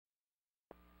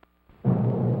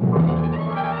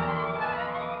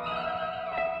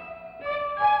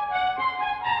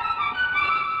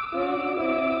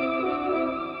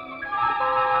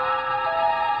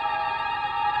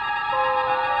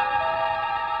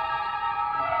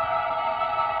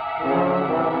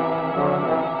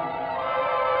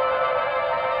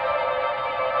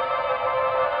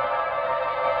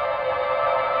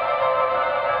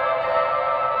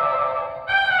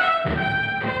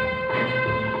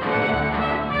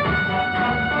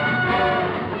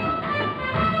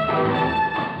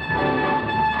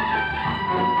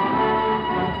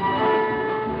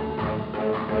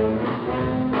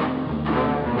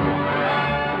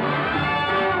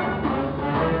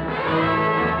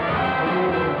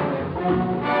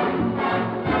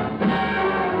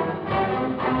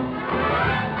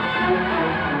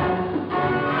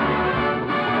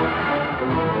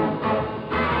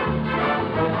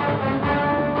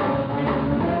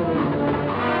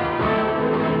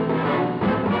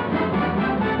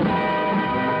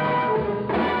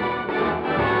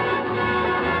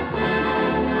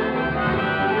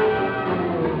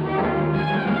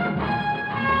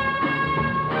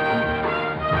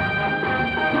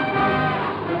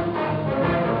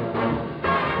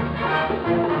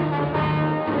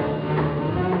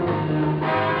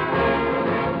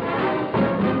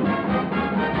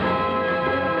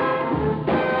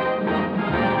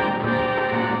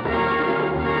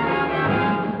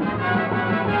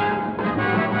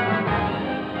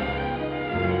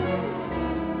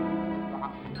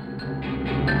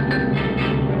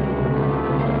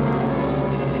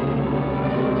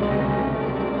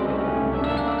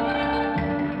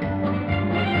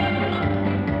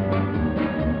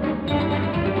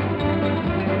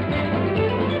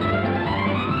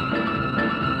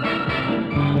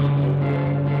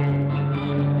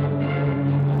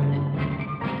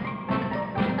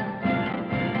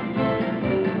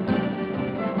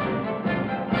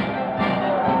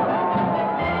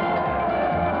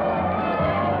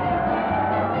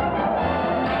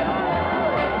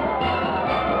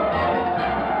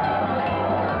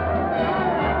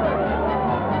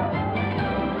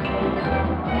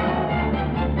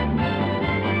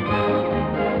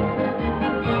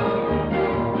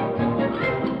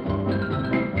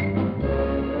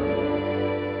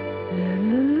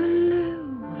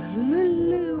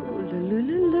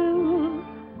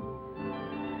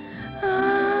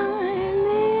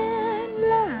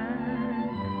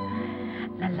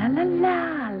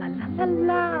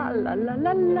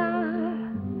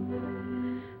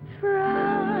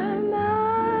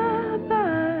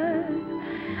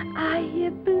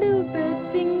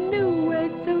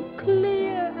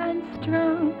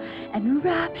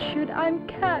I'm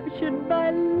captured by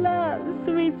love's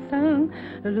sweet song.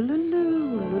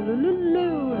 Lu-lu-lu-lu,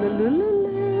 lu-lu-lu-lu,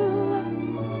 lu-lu-lu-lu.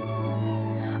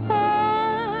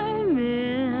 I'm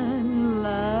in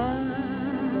love.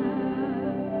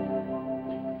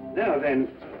 Now then,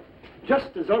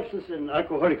 just dissolve this in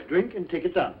alcoholic drink and take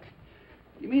it down.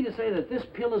 You mean to say that this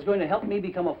pill is going to help me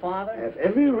become a father? I have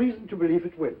every reason to believe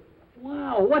it will.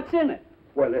 Wow, what's in it?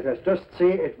 Well, let us just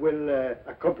say it will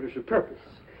accomplish a purpose.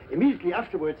 Immediately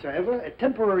afterwards, however, a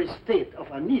temporary state of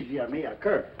amnesia may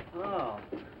occur. Oh,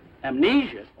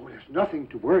 amnesia? Oh, there's nothing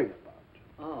to worry about.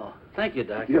 Oh, thank you,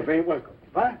 Doctor. You're very welcome.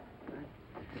 Bye.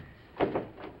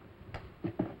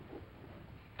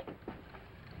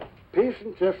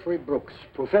 Patient Jeffrey Brooks,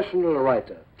 professional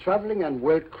writer, traveling on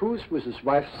world cruise with his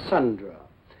wife Sandra.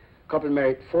 Couple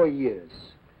married 4 years.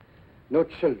 No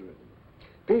children.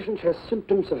 Patient has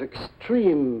symptoms of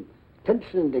extreme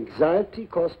tension and anxiety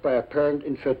caused by apparent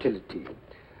infertility.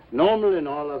 Normal in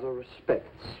all other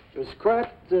respects.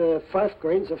 Prescribed 5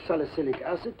 grains of salicylic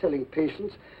acid, telling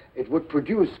patients it would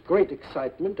produce great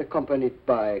excitement accompanied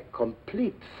by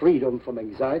complete freedom from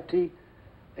anxiety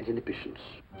and inhibitions.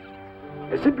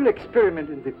 A simple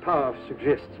experiment in the power of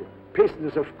suggestion. Patient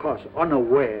is, of course,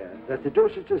 unaware that the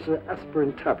dosage is an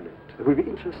aspirin tablet. It will be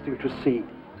interesting to see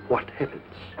what happens.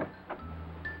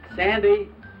 Sandy?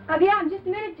 I'll be out in just a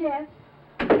minute, Jeff.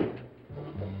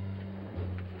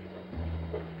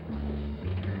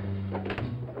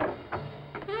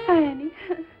 Hi, Annie.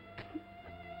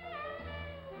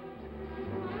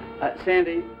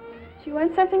 Sandy? Do you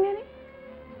want something, Annie?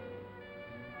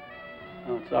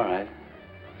 Oh, it's all right.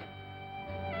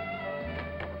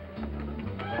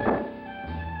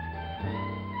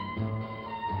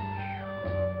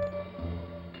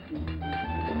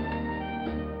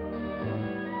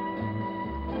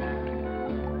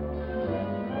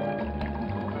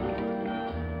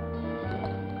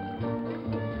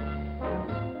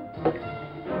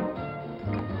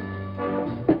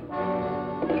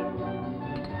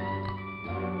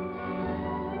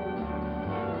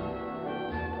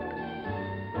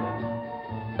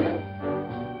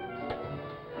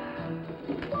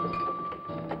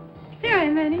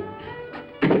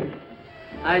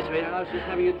 Hi, sweetheart. I was just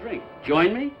having a drink.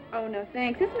 Join me? Oh, no,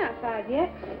 thanks. It's not 5 yet.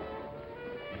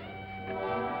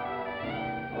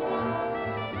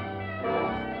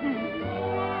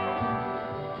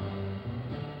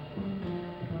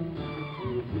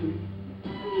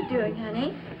 What are you doing,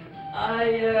 honey?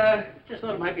 I just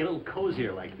thought it might be a little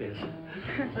cozier like this.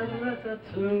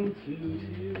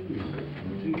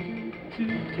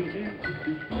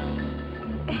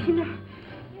 You know,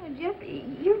 Jeff,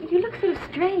 you look sort of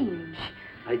strange.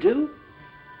 I do?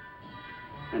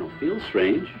 I don't feel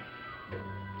strange.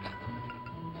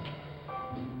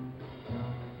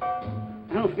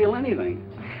 I don't feel anything.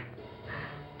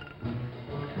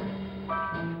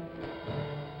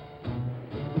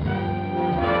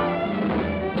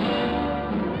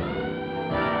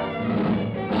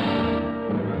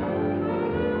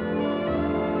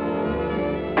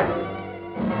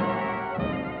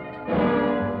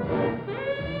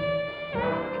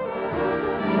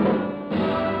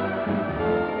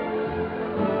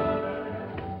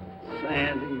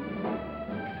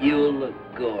 You look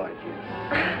gorgeous.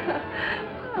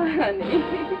 Oh, honey.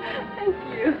 Thank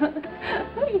you.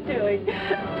 What are you doing?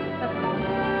 Yeah.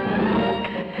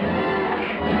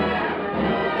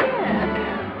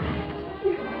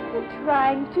 You're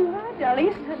trying too hard, darling.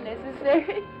 It's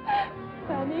unnecessary.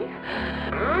 Honey.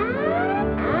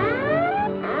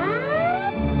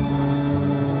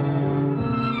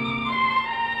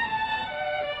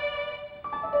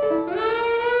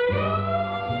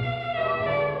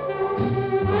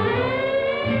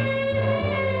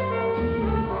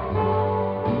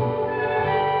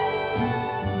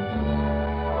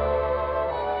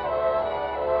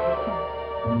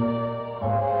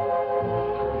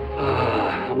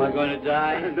 Am I going to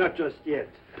die? Not just yet.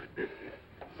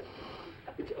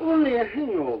 It's only a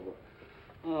hangover.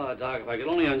 Oh, Doc, if I could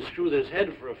only unscrew this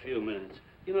head for a few minutes.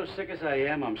 You know, sick as I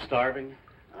am, I'm starving.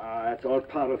 That's all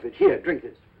part of it. Here, drink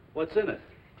this. What's in it?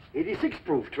 86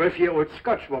 proof, 12-year-old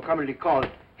Scotch, more commonly called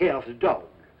hair of the dog.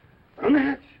 On the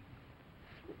hatch.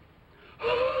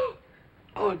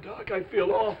 Oh, Doc, I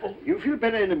feel awful. You feel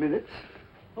better in a minute.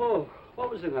 Oh, what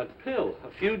was in that pill?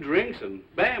 A few drinks and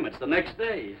bam, it's the next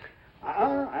day.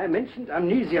 I mentioned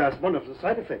amnesia as one of the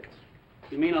side effects.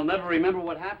 You mean I'll never remember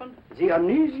what happened? The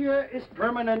amnesia is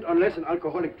permanent unless an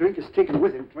alcoholic drink is taken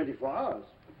within 24 hours.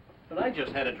 But I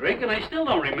just had a drink and I still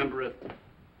don't remember it.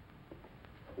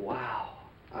 Wow.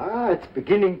 It's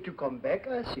beginning to come back,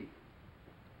 I see.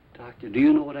 Doctor, do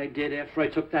you know what I did after I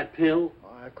took that pill?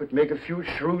 I could make a few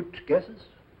shrewd guesses.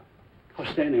 I was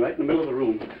standing right in the middle of the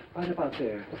room, right about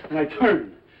there, and I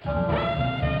turned.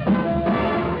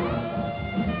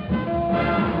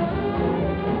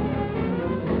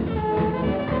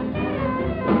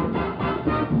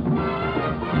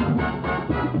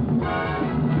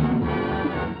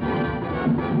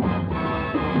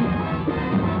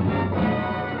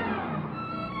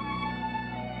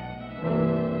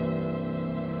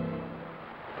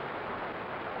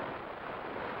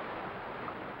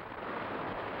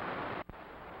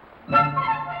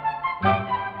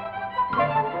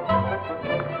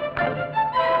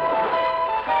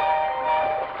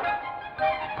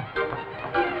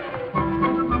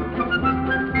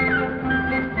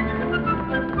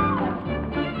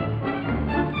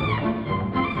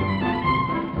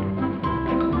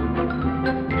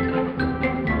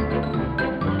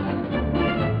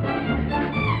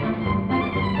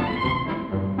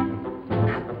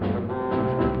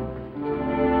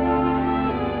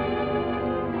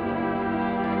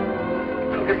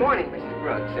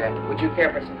 Would you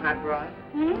care for some hot broth?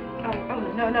 Hmm?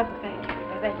 Oh, no, thank you.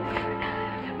 No, thank you,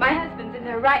 sir. My husband's in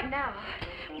there right now.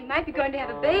 We might be going to have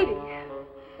a baby.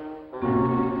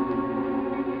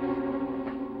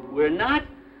 We're not?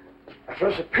 It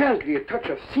was apparently a touch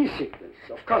of seasickness.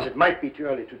 Of course, it might be too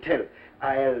early to tell.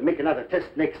 I'll make another test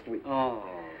next week. Oh.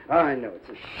 I know, it's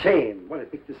a shame. What a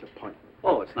big disappointment.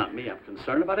 Oh, it's not me I'm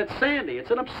concerned about. It's Sandy.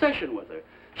 It's an obsession with her.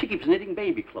 She keeps knitting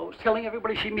baby clothes, telling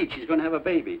everybody she meets she's going to have a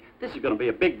baby. This is going to be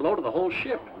a big blow to the whole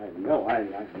ship. Oh, I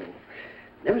know.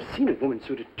 Never seen a woman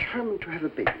so determined to have a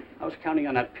baby. I was counting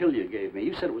on that pill you gave me.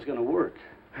 You said it was going to work.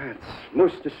 That's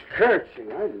most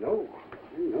discouraging. I know.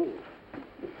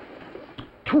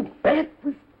 Too bad.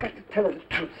 We've got to tell her the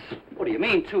truth. What do you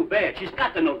mean, too bad? She's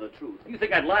got to know the truth. You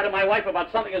think I'd lie to my wife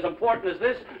about something as important as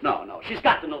this? No. She's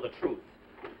got to know the truth.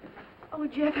 Oh,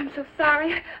 Jeff, I'm so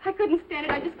sorry. I couldn't stand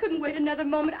it. I just couldn't wait another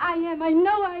moment. I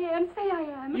know I am. Say I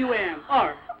am. You am.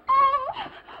 Are.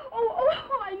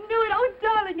 Oh, I knew it. Oh,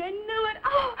 darling, I knew it.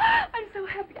 Oh, I'm so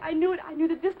happy. I knew it. I knew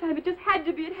that this time it just had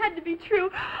to be. It had to be true.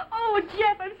 Oh,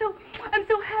 Jeff, I'm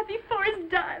so happy for us,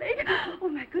 darling. Oh,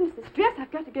 my goodness, this dress,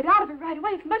 I've got to get out of it right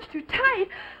away. It's much too tight.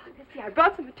 Let's see, I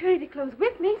brought some maternity clothes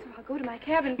with me, so I'll go to my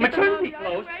cabin and get maternity them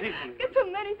all clothes? right. There's so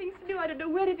many things to do. I don't know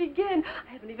where to begin.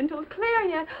 I haven't even told Claire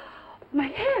yet. My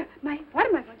hair. What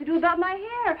am I going to do about my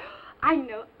hair? I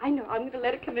know. I'm going to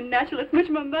let it come in natural. It's much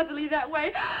more motherly that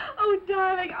way. Oh,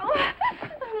 darling. Oh.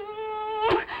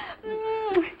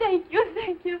 Thank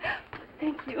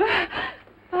you.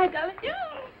 Bye, darling.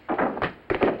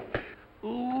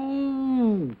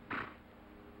 Ooh.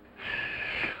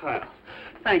 Well,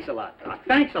 thanks a lot, Doc.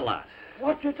 Thanks a lot.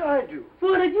 What did I do?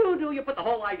 What did you do? You put the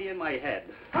whole idea in my head.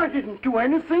 I didn't do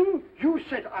anything. You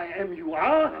said I am, you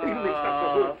are. You mixed up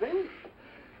the whole thing.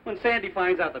 When Sandy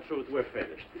finds out the truth, we're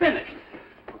finished. Finished.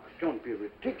 Oh, don't be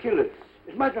ridiculous.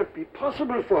 It might not be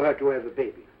possible for her to have a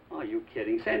baby. Are you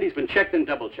kidding? Sandy's been checked and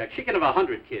double-checked. She can have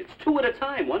 100 kids. 2 at a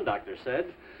time, one doctor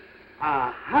said.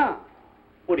 Aha.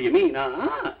 What do you mean,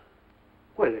 uh-huh?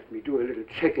 Well, let me do a little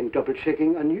check and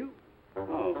double-checking on you.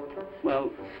 Oh, well,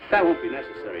 that won't be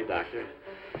necessary, Doctor.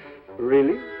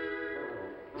 Really?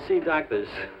 See, Doc, there's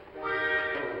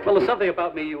something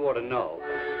about me you ought to know.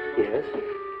 Yes?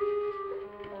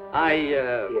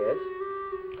 Yes?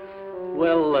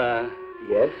 Well,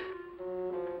 Yes?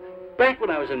 back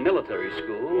when I was in military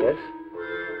school... Yes?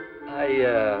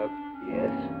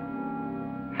 Yes?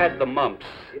 Had the mumps.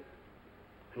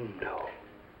 No.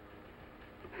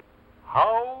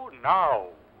 How now,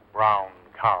 brown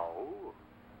cow?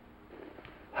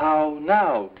 How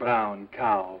now, brown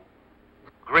cow?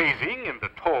 Grazing in the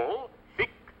tall, thick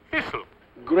thistle.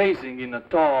 Grazing in the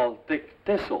tall, thick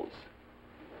thistles.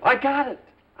 I got it!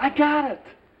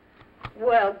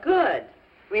 Well, good.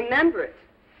 Remember it.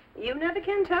 You never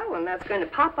can tell when that's going to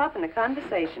pop up in a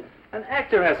conversation. An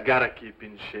actor has got to keep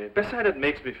in shape. Besides, it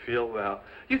makes me feel well.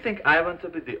 You think I want to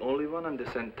be the only one on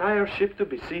this entire ship to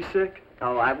be seasick?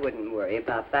 Oh, I wouldn't worry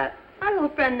about that. Our little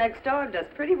friend next door does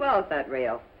pretty well at that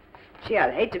rail. Gee,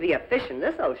 I'd hate to be a fish in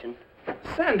this ocean.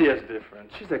 Sandy is different.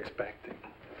 She's expecting.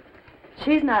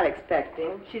 She's not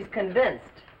expecting. She's convinced.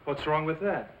 What's wrong with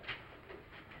that?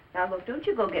 Now, look, don't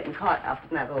you go getting caught up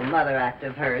in that little mother act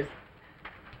of hers.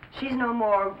 She's no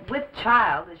more with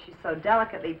child, as she so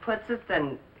delicately puts it,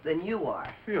 than you are.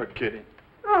 You're kidding.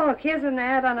 Oh, look, here's an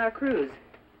ad on our cruise.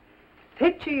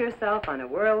 Picture yourself on a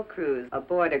world cruise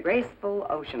aboard a graceful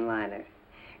ocean liner.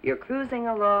 You're cruising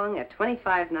along at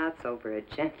 25 knots over a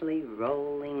gently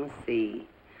rolling sea.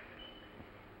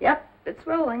 Yep, it's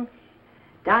rolling.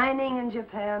 Dining in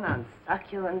Japan on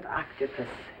succulent octopus.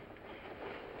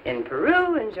 In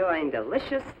Peru, enjoying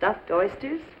delicious stuffed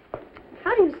oysters.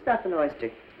 How do you stuff an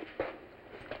oyster?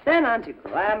 Then on to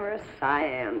glamorous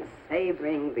Siam,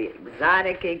 savoring the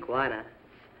exotic iguana.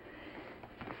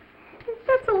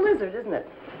 That's a lizard, isn't it?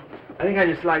 I think I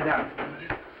just lie down.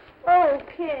 Oh,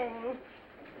 King,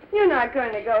 you're not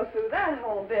going to go through that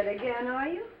whole bit again, are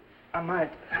you? I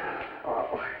might.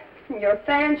 Oh, your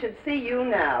fans should see you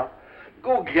now.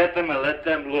 Go get them and let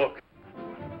them look.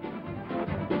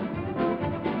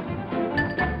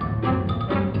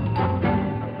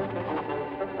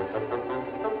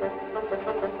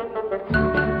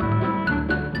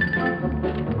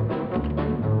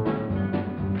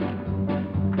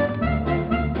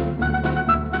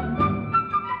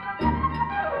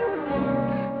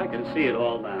 See it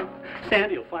all now.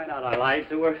 Sandy will find out I lied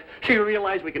to her. She'll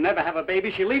realize we can never have a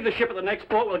baby. She'll leave the ship at the next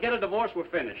boat. We'll get a divorce. We're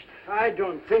finished. I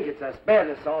don't think it's as bad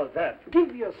as all that.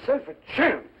 Give yourself a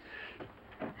chance.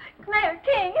 Claire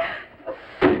King.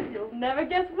 You'll never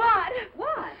guess what.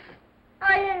 What?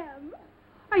 I am.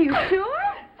 Are you sure?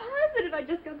 Positive. I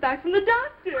just got back from the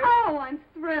doctor. Oh, I'm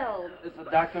thrilled. Is the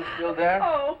doctor still there?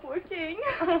 Oh, poor King.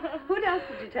 Who else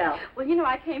did you tell? Well, you know,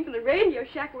 I came from the radio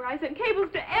shack where I sent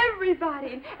cables to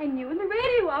everybody, and you and the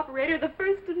radio operator are the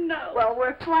first to know. Well,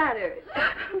 we're flattered.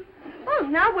 Oh,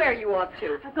 now where are you off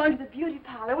to? I'm going to the beauty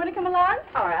parlor. Want to come along?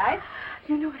 All right.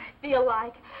 You know what I feel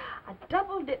like? A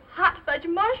double-dip hot fudge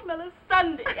marshmallow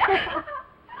sundae.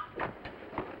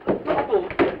 Double.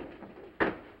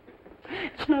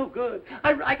 It's no good.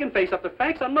 I can face up to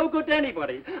facts. I'm no good to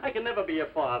anybody. I can never be a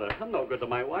father. I'm no good to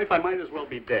my wife. I might as well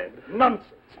be dead. Nonsense.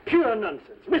 Pure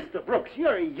nonsense. Mr. Brooks,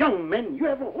 you're a young man. You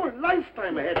have a whole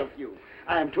lifetime ahead of you.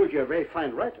 I am told you're a very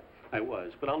fine writer. I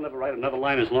was, but I'll never write another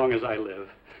line as long as I live.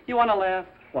 You want to laugh?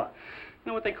 What?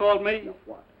 You know what they called me?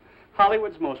 What?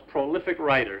 Hollywood's most prolific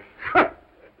writer.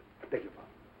 Beg your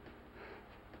pardon.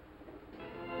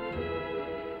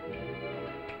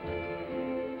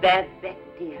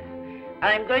 Babette, dear,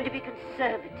 I'm going to be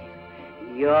conservative.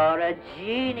 You're a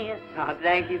genius. Oh,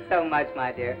 thank you so much,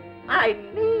 my dear. I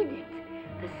mean it.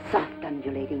 The soft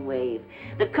undulating wave,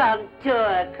 the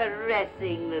contour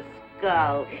caressing the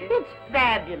skull. It's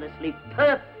fabulously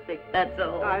perfect, that's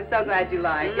all. Oh, I'm so glad you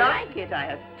like it. Like it?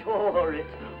 I adore it.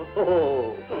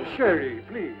 Oh. Oh, Sherry,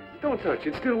 please. Don't touch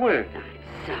it. Still wet. I'm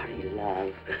sorry,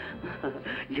 love.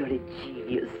 You're a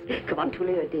genius. Come on,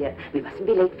 Tulio, dear. We mustn't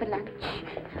be late for lunch.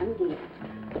 Come, dear.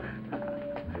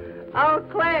 Oh,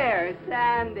 Claire,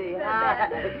 Sandy,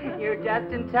 hi. You're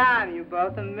just in time. You're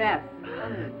both a mess.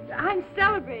 I'm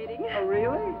celebrating. Oh,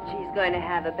 really? She's going to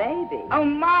have a baby. Oh,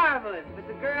 marvelous. If it's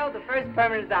a girl, the first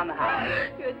permanent's on the house.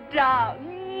 Good dog.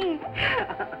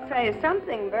 Say, is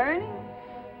something burning?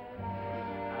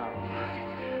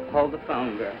 Oh, hold the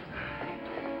phone, girl.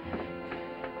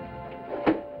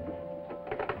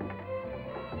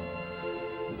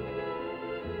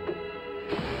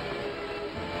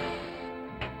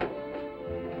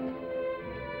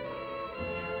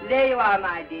 There you are,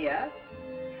 my dear.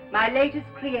 My latest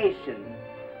creation,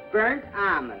 burnt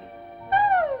almond.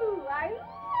 Oh, I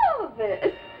love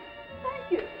it.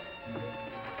 Thank you.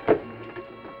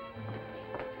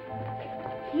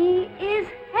 He is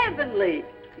heavenly.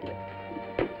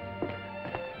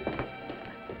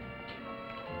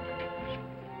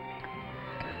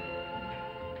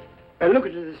 Look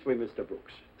at it this way, Mr.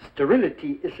 Brooks.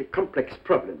 Sterility is a complex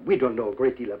problem. We don't know a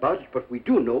great deal about it, but we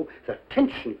do know that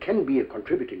tension can be a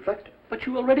contributing factor. But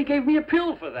you already gave me a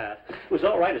pill for that. It was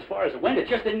all right as far as it went. It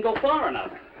just didn't go far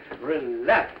enough.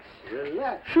 Relax,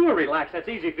 relax. Sure, relax. That's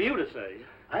easy for you to say.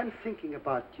 I'm thinking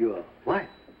about your wife.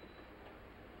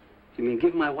 You mean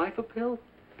give my wife a pill?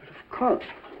 But of course.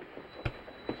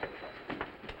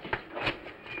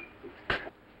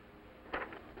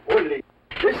 Only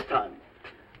this time,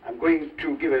 I'm going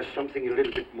to give her something a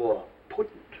little bit more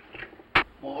potent.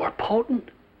 More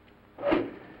potent?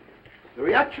 The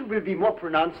reaction will be more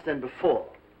pronounced than before,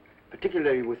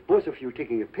 particularly with both of you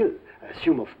taking a pill. I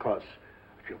assume, of course,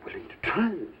 that you're willing to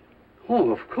try it.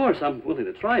 Oh, of course, I'm willing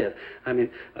to try it. I mean,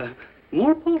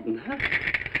 more potent, huh?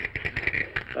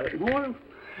 More...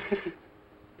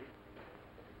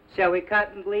 Shall we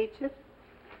cut and bleach it?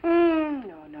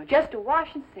 No, just a wash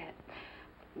and set.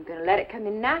 I'm going to let it come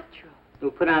in natural.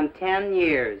 We'll put on 10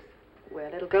 years.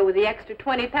 Well, it'll go with the extra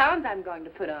 20 pounds I'm going to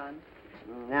put on.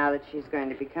 Now that she's going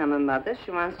to become a mother,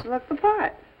 she wants to look the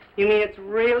part. You mean it's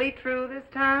really true this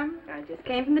time? I just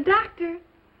came from the doctor.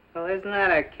 Well, isn't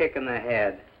that a kick in the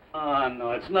head? Oh,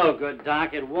 no, it's no good,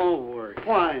 Doc. It won't work.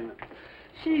 Why not?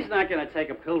 She's not going to take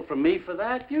a pill from me for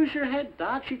that. Use your head,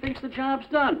 Doc. She thinks the job's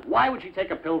done. Why would she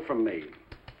take a pill from me?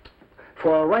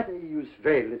 For a writer, you use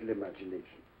very little imagination.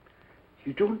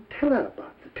 You don't tell her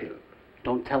about the pill.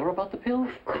 Don't tell her about the pill?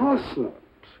 Of course not.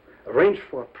 Arrange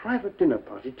for a private dinner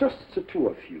party, just the two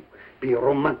of you. Be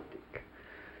romantic.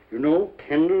 You know,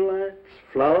 candlelights,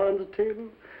 flower on the table,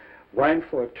 wine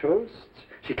for a toast.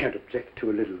 She can't object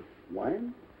to a little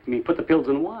wine. You mean put the pills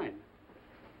in wine?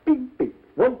 Bing, bing.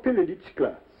 One pill in each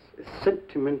glass. A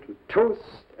sentimental toast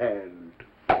and...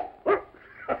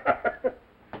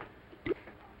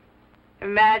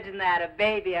 Imagine that, a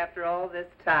baby after all this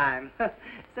time.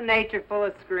 It's a nature full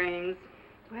of screams.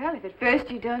 Well, if at first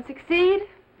you don't succeed...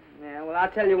 Yeah, well, I'll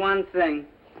tell you one thing.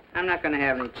 I'm not going to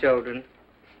have any children.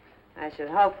 I should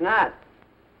hope not.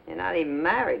 You're not even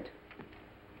married.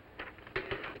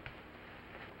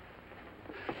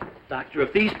 Doctor,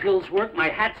 if these pills work, my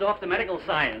hat's off to medical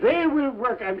science. They will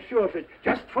work, I'm sure of it.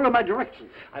 Just follow my directions.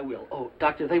 I will. Oh,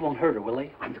 doctor, they won't hurt her, will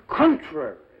they? On the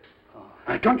contrary.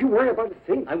 Now, don't you worry about a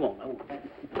thing. I won't.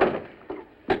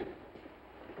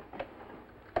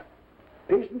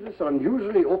 Patients are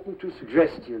unusually open to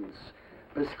suggestions.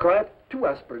 Prescribe 2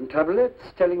 aspirin tablets,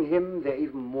 telling him they're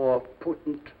even more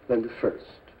potent than the first.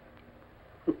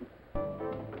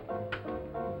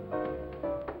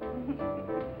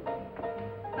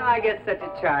 I get such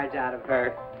a charge out of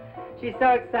her. She's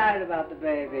so excited about the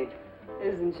baby.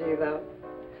 Isn't she, though?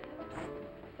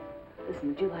 Listen,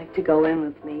 would you like to go in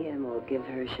with me and we'll give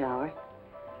her a shower?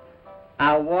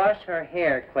 I'll wash her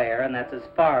hair, Claire, and that's as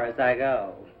far as I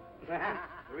go. The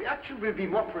reaction will be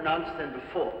more pronounced than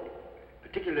before,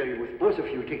 particularly with both of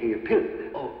you taking a pill.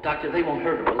 Oh, doctor, they won't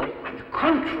hurt her, will they? On the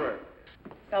contrary.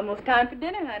 It's almost time for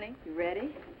dinner, honey. You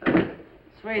ready?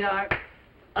 Sweetheart,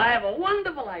 I have a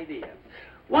wonderful idea.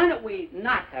 Why don't we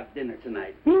not have dinner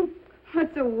tonight?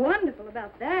 What's so wonderful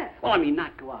about that? Well, I mean,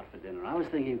 not go out for dinner. I was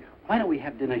thinking, why don't we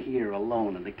have dinner here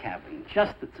alone in the cabin?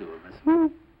 Just the two of us.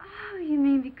 Oh, you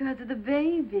mean because of the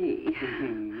baby?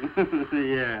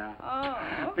 Yeah.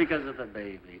 Oh. Because of the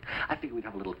baby. I think we'd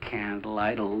have a little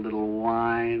candlelight, a little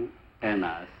wine, and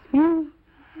us. Oh,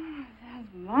 that's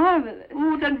marvelous.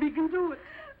 Oh, then we can do it.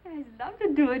 I'd love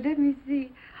to do it. Let me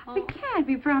see. We can't.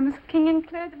 We promised King and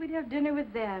Claire that we'd have dinner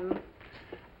with them.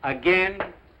 Again?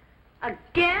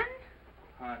 Again?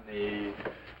 Honey,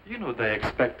 you know they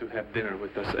expect to have dinner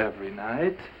with us every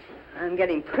night. I'm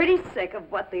getting pretty sick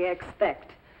of what they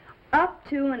expect. Up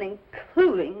to and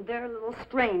including their little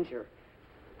stranger.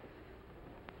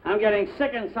 I'm getting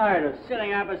sick and tired of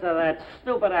sitting opposite that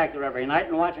stupid actor every night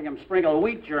and watching him sprinkle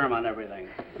wheat germ on everything.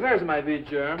 Where's my wheat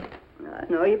germ?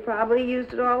 No, you probably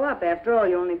used it all up. After all,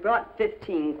 you only brought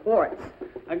 15 quarts.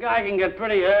 A guy can get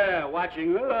pretty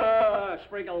watching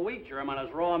sprinkle wheat germ on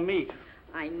his raw meat.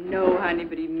 I know, honey,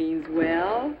 but he means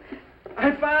well.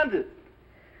 I found it.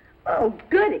 Oh,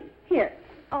 goody. Here.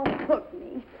 Oh, hook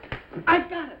me. I've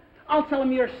got it. I'll tell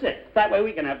him you're sick. That way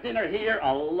we can have dinner here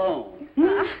alone.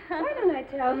 Why don't I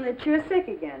tell them that you're sick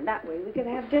again? That way we could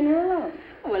have dinner alone.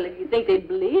 Well, if you think they'd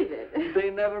believe it. They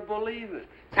never believe it.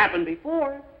 It's happened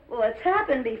before. Well, it's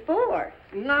happened before.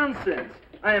 Nonsense.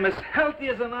 I am as healthy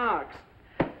as an ox.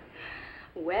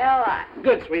 Well,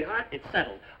 Good, sweetheart. It's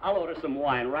settled. I'll order some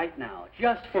wine right now.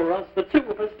 Just for us, the two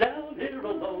of us down here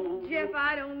alone. Jeff,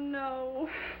 I don't know.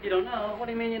 You don't know? What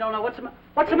do you mean you don't know?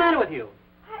 What's the matter with you?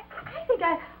 I think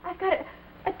I've got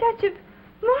a touch of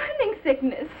morning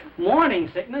sickness. Morning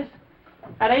sickness?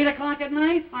 At 8 o'clock at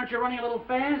night? Aren't you running a little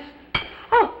fast?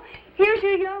 Oh, here's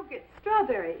your yogurt,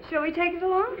 strawberry. Shall we take it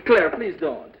along? Claire, please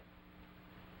don't.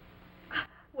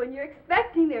 When you're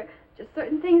expecting, there are just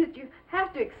certain things that you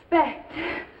have to expect.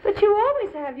 But you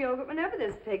always have yogurt whenever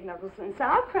there's pig knuckles and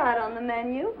sauerkraut on the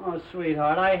menu. Oh,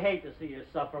 sweetheart, I hate to see you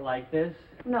suffer like this.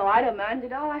 No, I don't mind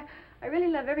at all. I really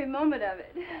love every moment of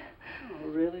it. Oh,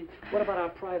 really? What about our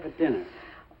private dinner?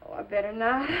 Oh, I better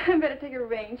not. I better take a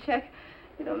rain check.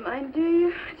 You don't mind, do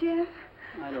you, Jeff?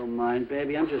 I don't mind,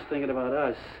 baby. I'm just thinking about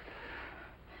us.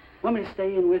 Want me to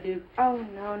stay in with you? Oh,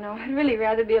 no. I'd really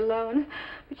rather be alone.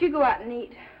 But you go out and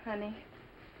eat, honey.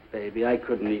 Baby, I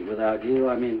couldn't eat without you.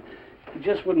 I mean, it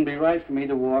just wouldn't be right for me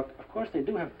to walk. Of course, they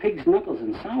do have pig's knuckles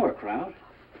and sauerkraut.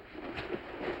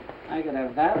 I could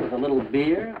have that with a little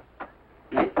beer.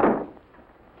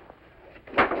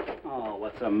 Oh,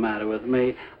 what's the matter with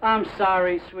me? I'm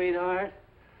sorry, sweetheart.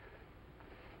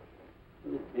 A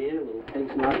little beer, a little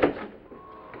pig's knuckles.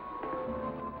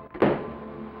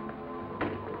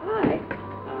 Hi.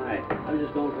 Hi. I was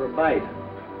just going for a bite.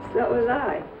 So was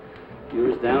I.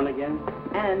 Yours down again?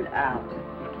 And out.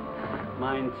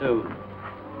 Mine, too.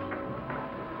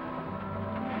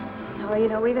 Oh, you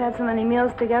know, we've had so many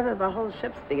meals together, the whole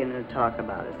ship's beginning to talk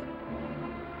about us.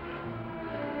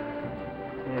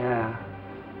 Yeah.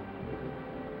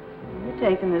 You're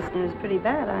taking this news pretty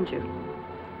bad, aren't you?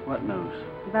 What news?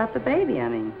 About the baby, I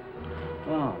mean.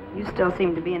 Oh. You still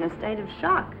seem to be in a state of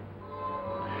shock.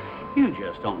 You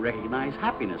just don't recognize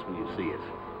happiness when you see it.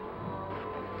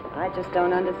 I just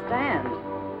don't understand.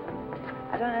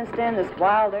 I don't understand this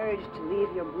wild urge to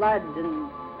leave your blood in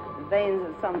the veins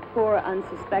of some poor,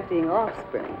 unsuspecting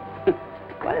offspring.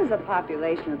 What is the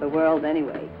population of the world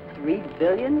anyway? 3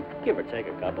 billion? Give or take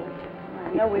a couple.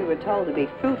 I know we were told to be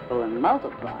fruitful and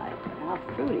multiply. How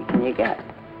fruity can you get?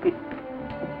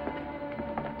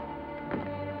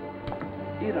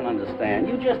 You don't understand.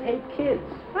 You just hate kids.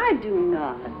 I do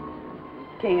not.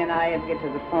 King and I have get to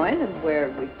the point of where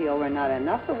we feel we're not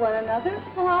enough for one another,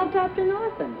 well, I'll adopt an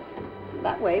orphan.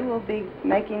 That way we'll be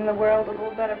making the world a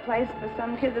little better place for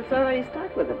some kid that's already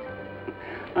stuck with it.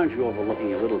 Aren't you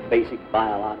overlooking a little basic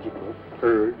biological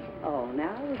urge? Oh,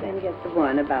 now we're going to get the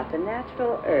one about the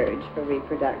natural urge for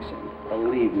reproduction.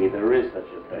 Believe me, there is such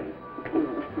a thing.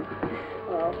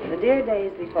 Well, the dear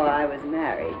days before I was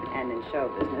married and in show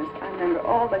business, I remember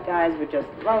all the guys were just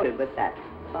loaded with that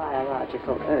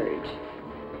biological urge.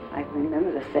 I can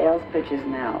remember the sales pitches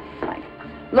now. Like,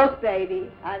 look,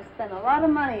 baby, I've spent a lot of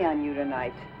money on you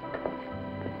tonight.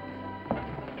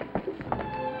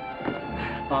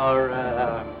 Or,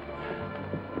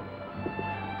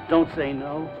 don't say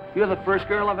no. You're the first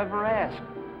girl I've ever asked.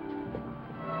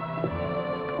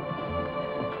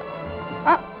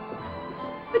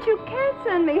 But you can't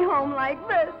send me home like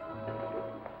this.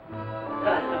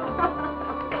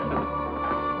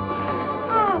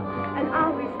 Oh, and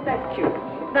I'll respect you.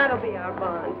 That'll be our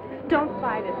bond. Don't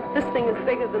fight it. This thing is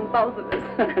bigger than both of us.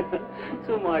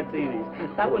 2 martinis.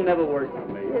 That would never work for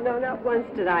me. You know, not once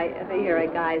did I ever hear a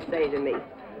guy say to me,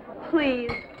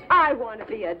 please, I want to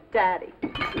be a daddy.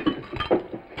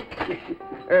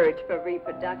 Urge for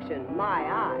reproduction, my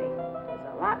eye. There's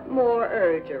a lot more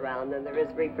urge around than there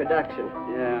is reproduction.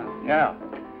 Yeah.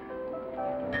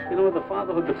 You know, with the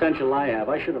fatherhood potential I have,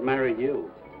 I should have married you.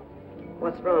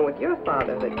 What's wrong with your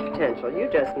fatherhood potential? You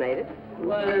just made it.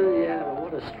 Well, yeah, but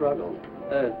what a struggle.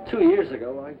 2 years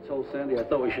ago, I told Sandy I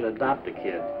thought we should adopt a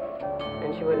kid.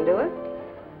 And she wouldn't do it?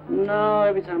 No,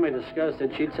 every time I discussed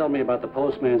it, she'd tell me about the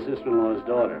postman's sister-in-law's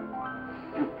daughter.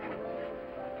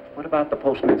 What about the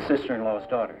postman's sister-in-law's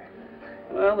daughter?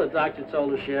 Well, the doctor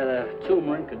told her she had a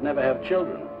tumor and could never have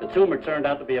children. The tumor turned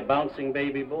out to be a bouncing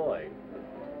baby boy.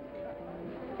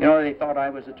 You know, they thought I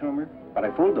was a tumor, but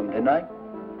I fooled them, didn't I?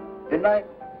 Didn't I?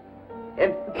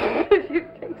 If you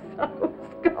think so,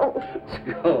 Skull.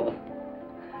 Skull.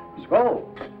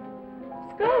 Skull.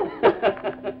 Skull.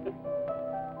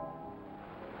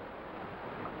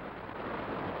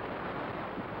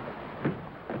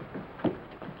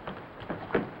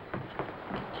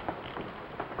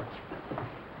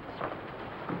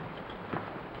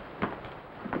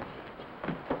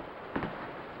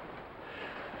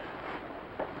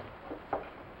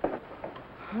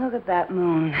 Look at that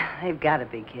moon. They've got to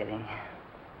be kidding.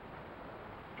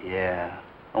 Yeah.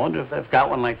 I wonder if they've got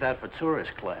one like that for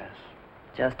tourist class.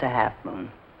 Just a half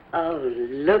moon. Oh,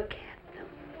 look at them.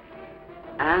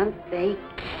 Aren't they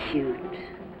cute?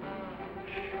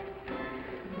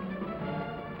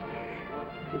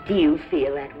 Do you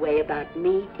feel that way about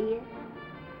me, dear?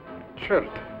 Sure.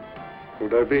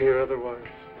 Would I be here otherwise?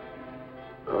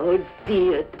 Oh,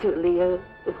 dear Tullio.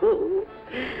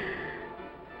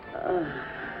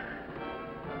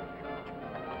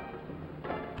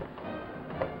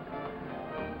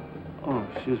 Oh,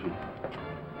 excuse me.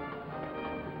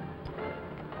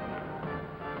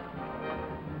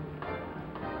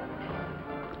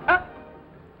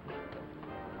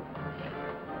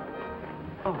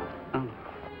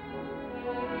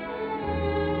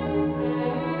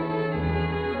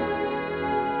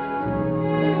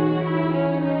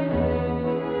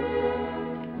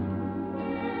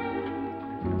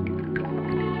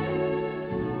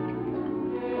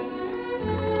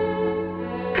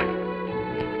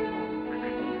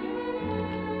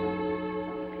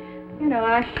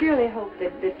 I surely hope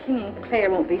that King and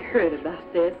Claire won't be hurt about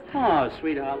this. Oh,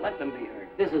 sweetheart, let them be hurt.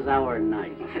 This is our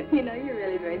night. You know, you're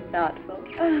really very thoughtful.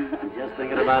 I'm just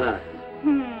thinking about us.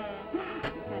 Kind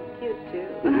of cute, too.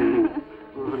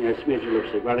 Oh, honey, I smeared your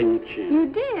lipstick right on your chin. You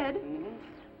did?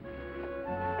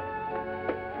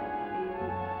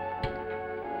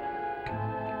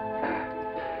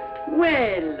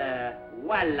 Well,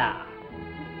 voila.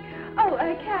 Oh,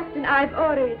 Captain, I've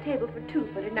ordered a table for 2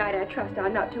 for tonight. I trust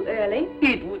I'm not too early.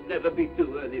 It would never be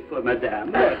too early for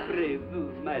madame.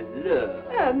 Après-vous, my love.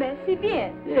 Oh, merci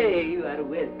bien. Hey, you are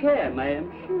welcome, I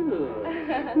am sure.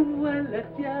 Voila,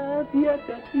 tia, tia,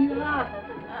 tia.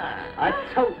 A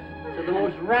toast to the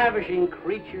most ravishing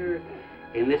creature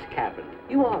in this cabin.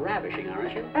 You are ravishing,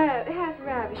 aren't you? Half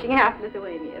ravishing, half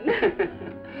Lithuanian.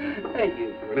 Thank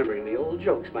you for remembering the old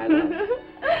jokes, my love.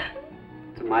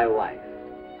 To my wife.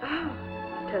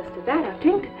 I'll toast to that. I'll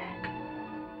drink to that.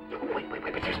 Wait. What's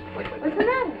the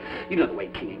matter? You know the way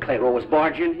King and Claire always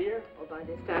barge in here? Well, by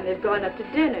this time they've gone up to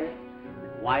dinner.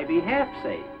 Why be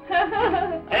half-safe?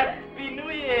 Happy New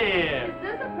Year! Is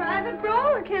this a private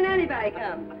brawl or can anybody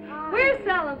come? We're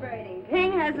celebrating.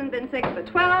 King hasn't been sick for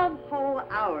 12 whole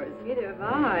hours. Neither have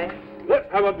I.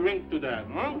 Let's have a drink to that,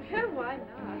 huh? Why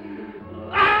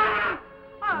not? Ah!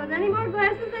 Oh, is any more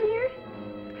glasses in here?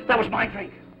 That was my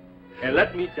drink. And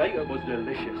let me tell you, it was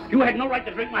delicious. You had no right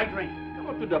to drink my drink. Come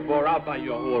up to the bar, I'll buy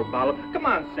you a whole bottle. Come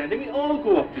on, Sandy, we all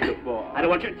go up to the bar. I don't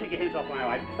want you to take your hands off my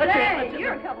wife. Hey,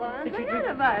 you're a couple of Did months you ahead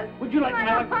drink- of us. Would you like Come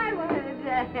my on, wife? I wanted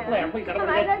to... Claire, please, I don't Come want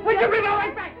on, to let's Would you go. bring my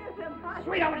wife back?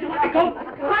 Sweetheart, would you let me go?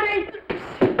 Honey!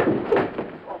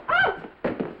 Oh!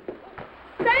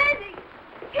 Sandy!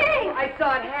 King! I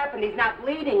saw it happen. He's not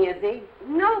bleeding, is he?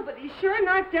 No, but he's sure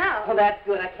knocked out. Oh, that's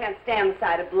good. I can't stand the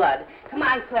sight of blood. Come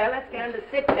on, Claire, let's get him to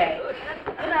sick bay.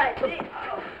 Right.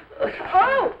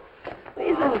 Oh!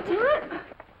 He's a ton.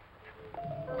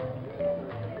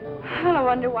 Well, I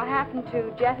wonder what happened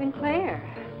to Jeff and Claire.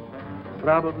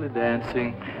 Probably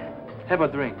dancing. Have a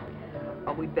drink.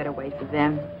 Oh, we'd better wait for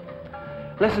them.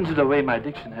 Listen to the way my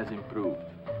diction has improved.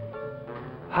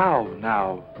 How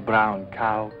now, brown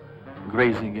cow,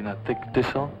 grazing in a thick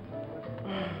thistle?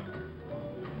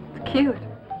 It's cute.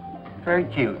 Very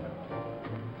cute.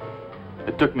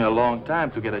 It took me a long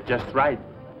time to get it just right.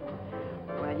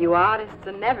 Well, you artists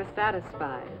are never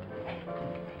satisfied.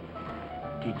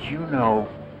 Did you know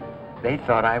they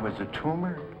thought I was a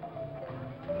tumor?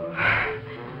 On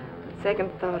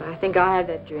second thought, I think I'll have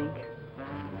that drink.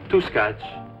 2 scotch.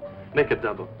 Make it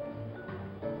double.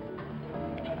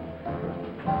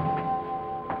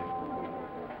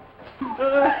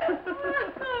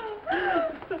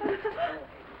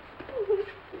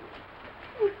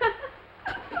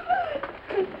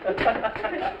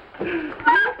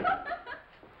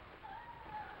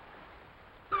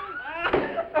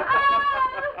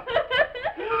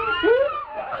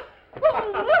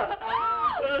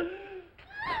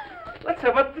 Let's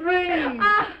have a drink.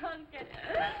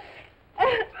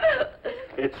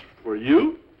 It's for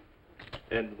you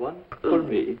and one for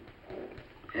me.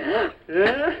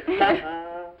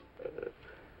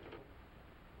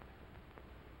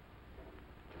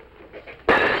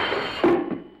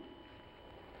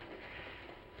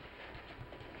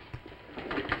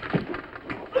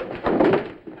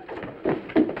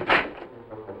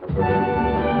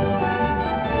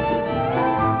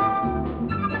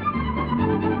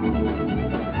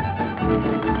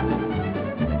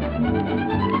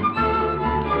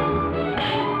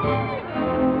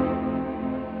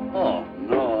 Oh,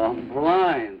 no, I'm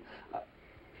blind.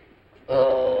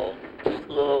 Oh,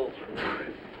 slow.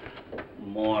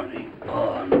 Morning.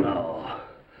 Oh, no.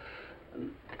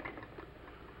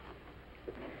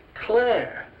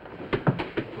 Claire.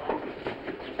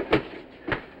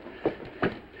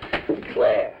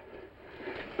 Claire,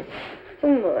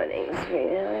 Good morning,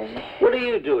 sweetheart. what are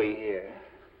you doing here?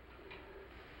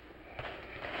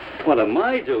 What am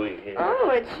I doing here? Oh,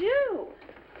 it's you.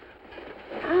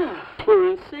 Ah,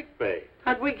 we're in sick bay.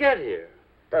 How'd we get here?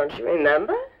 Don't you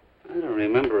remember? I don't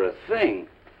remember a thing.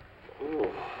 Ooh.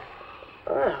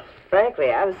 Well,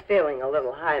 frankly, I was feeling a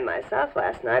little high myself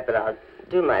last night, but I'll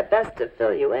do my best to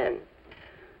fill you in.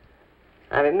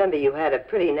 I remember you had a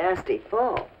pretty nasty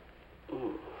fall.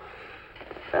 Ooh.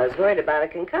 I was worried about a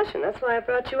concussion. That's why I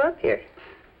brought you up here.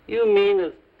 You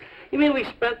mean we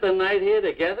spent the night here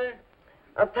together?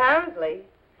 Apparently.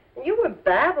 You were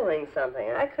babbling something.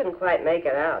 I couldn't quite make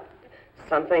it out.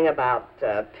 Something about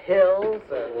pills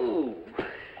or... Ooh.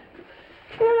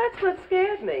 Yeah, that's what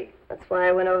scared me. That's why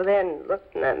I went over there and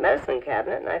looked in that medicine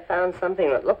cabinet, and I found something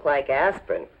that looked like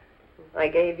aspirin. I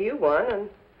gave you one, and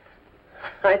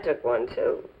I took one,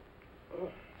 too.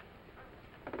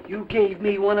 You gave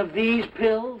me one of these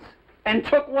pills and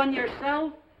took one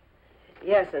yourself?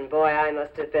 Yes, and boy, I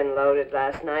must have been loaded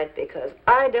last night because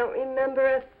I don't remember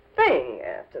a thing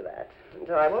after that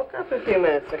until I woke up a few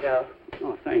minutes ago.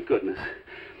 Oh, thank goodness.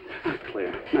 Ah,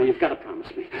 Claire, now you've got to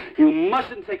promise me. You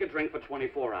mustn't take a drink for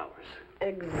 24 hours.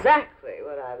 Exactly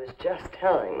what I was just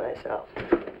telling myself.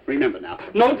 Remember now,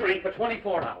 no drink for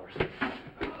 24 hours.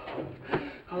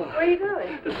 Oh, Where are you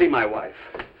going? to see my wife.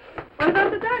 What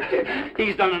about the doctor?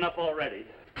 He's done enough already.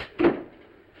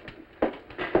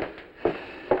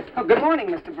 Oh, good morning,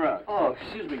 Mr. Brooks. Oh,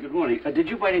 excuse me, good morning. Did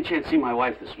you by any chance see my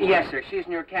wife this morning? Yes, sir. She's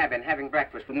in your cabin having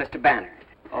breakfast with Mr. Banner.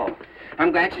 Oh.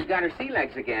 I'm glad she's got her sea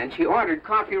legs again. She ordered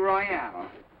coffee royale.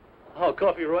 Oh,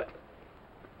 coffee, Roy.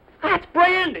 That's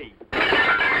brandy!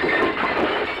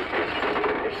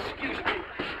 Excuse me.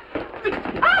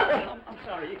 Oh, I'm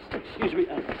sorry. Excuse me.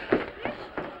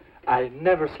 I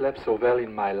never slept so well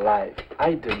in my life.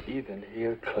 I didn't even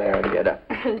hear Claire get up.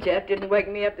 Jeff didn't wake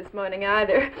me up this morning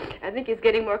either. I think he's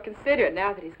getting more considerate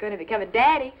now that he's going to become a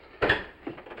daddy.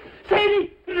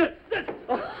 Sadie!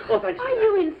 Oh, thanks. Are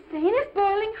you insane? It's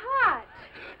boiling hot.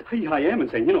 I am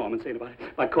insane. You know I'm insane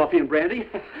about coffee and brandy.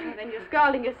 Well, then you're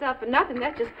scalding yourself for nothing.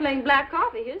 That's just plain black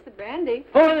coffee. Here's the brandy.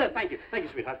 Oh, thank you. Thank you,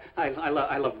 sweetheart.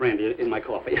 I love brandy in my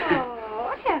coffee. Oh,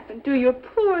 what happened to your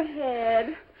poor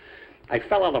head? I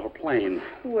fell out of a plane.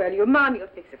 Well, your mommy will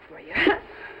fix it for you.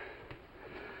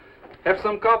 Have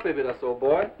some coffee with us, old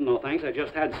boy. No, thanks. I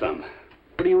just had some.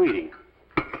 What are you eating?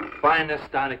 Finest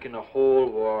tonic in the whole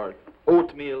world.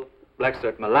 Oatmeal,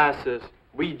 blackstrap molasses,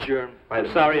 wheat germ.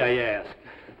 I'm sorry I asked.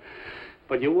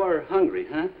 But you were hungry,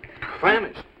 huh?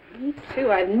 Famished. Me too.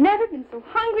 I've never been so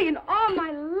hungry in all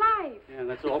my life. Yeah,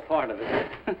 that's all part of it.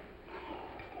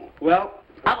 Well,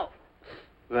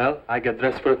 Well, I get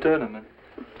dressed for a tournament.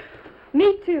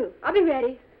 Me too. I'll be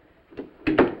ready.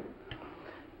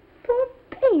 Poor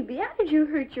baby, how did you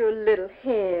hurt your little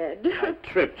head? I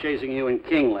tripped chasing you and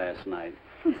King last night.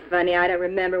 It's funny, I don't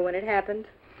remember when it happened.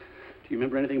 Do you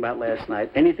remember anything about last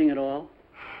night? Anything at all?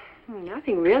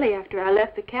 Nothing really after I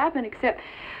left the cabin, except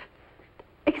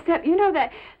you know,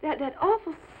 that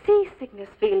awful seasickness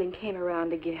feeling came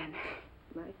around again.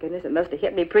 My goodness, it must have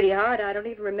hit me pretty hard. I don't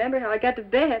even remember how I got to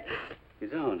bed. You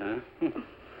don't, huh?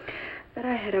 But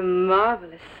I had a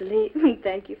marvelous sleep.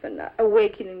 Thank you for not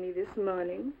awakening me this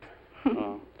morning.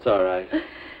 Oh, it's all right.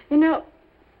 You know,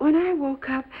 when I woke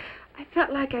up, I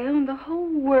felt like I owned the whole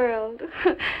world.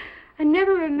 I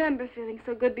never remember feeling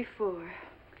so good before.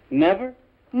 Never?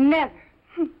 Never.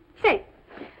 Say,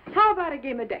 how about a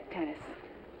game of deck tennis?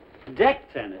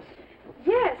 Deck tennis?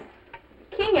 Yes.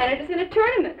 King entered us in a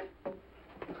tournament.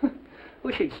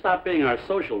 Wish he'd stop being our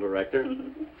social director.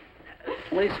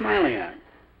 What are you smiling at?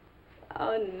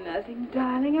 Oh, nothing,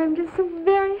 darling. I'm just so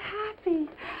very happy.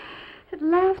 At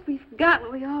last we've got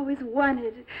what we always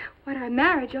wanted, what our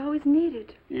marriage always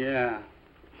needed. Yeah.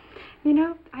 You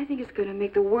know, I think it's going to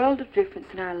make the world of difference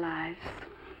in our lives.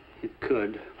 It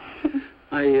could.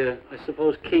 I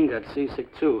suppose King got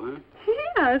seasick too, huh?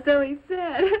 Yeah, so he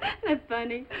said. Isn't that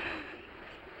funny?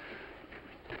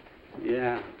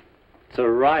 Yeah. It's a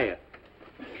riot.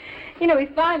 You know, we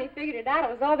finally figured it out.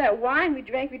 It was all that wine we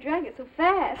drank. We drank it so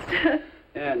fast.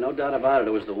 Yeah, no doubt about it.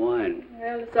 It was the wine.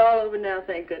 Well, it's all over now,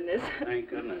 thank goodness. Thank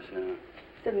goodness, yeah.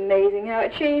 It's amazing how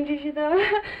it changes you, though.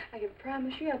 I can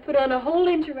promise you I put on a whole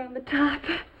inch around the top.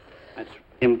 That's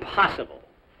impossible.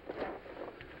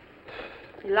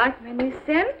 You like my new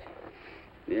scent?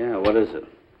 Yeah, what is it?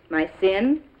 My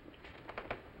sin?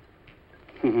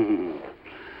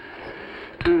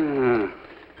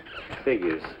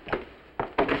 Figures.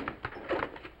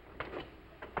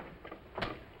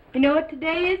 You know what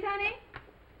today is,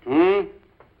 honey?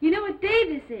 You know what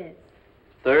day this is?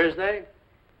 Thursday?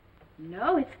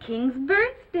 No, it's King's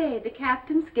birthday. The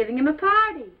captain's giving him a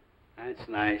party. That's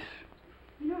nice.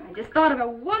 You know, I just thought of a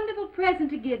wonderful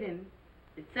present to give him.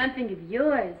 It's something of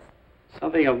yours.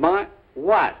 Something of mine?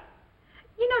 What?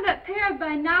 You know that pair of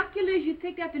binoculars you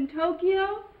picked up in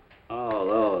Tokyo? Oh,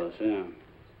 those, yeah.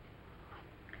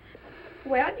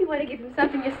 Well, do you want to give him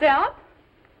something yourself?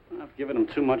 I've given him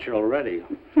too much already.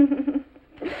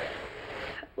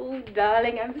 Oh,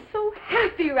 darling, I'm so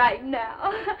happy right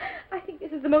now. I think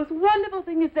this is the most wonderful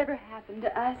thing that's ever happened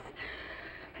to us.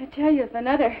 I tell you, if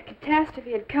another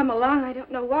catastrophe had come along, I don't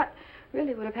know what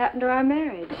really would have happened to our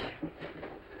marriage.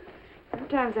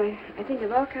 Sometimes I think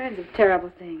of all kinds of terrible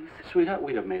things. Sweetheart,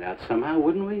 we'd have made out somehow,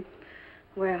 wouldn't we?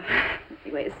 Well,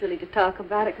 anyway, it's silly to talk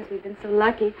about it because we've been so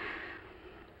lucky.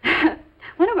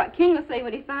 Wonder what King will say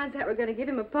when he finds out we're going to give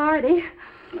him a party.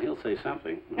 Well, he'll say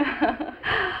something.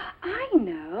 I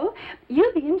know.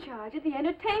 You'll be in charge of the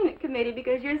entertainment committee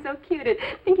because you're so cute at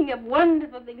thinking of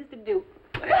wonderful things to do.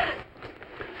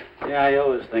 Yeah, I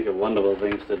always think of wonderful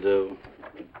things to do.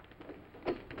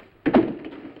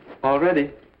 All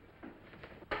ready?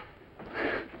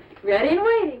 Ready and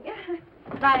waiting.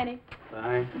 Bye, Annie.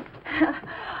 Bye.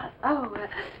 Oh,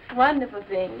 wonderful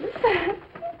things.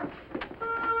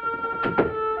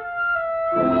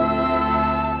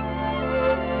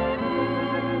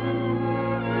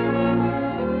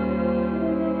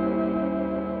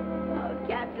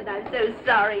 I'm so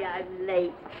sorry I'm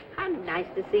late. How nice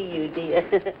to see you, dear.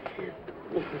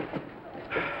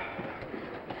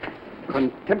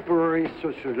 Contemporary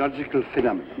sociological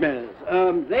phenomena. Yes.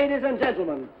 Ladies and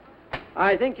gentlemen,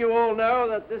 I think you all know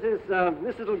that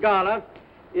this little gala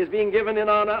is being given in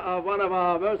honor of one of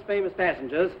our most famous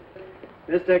passengers,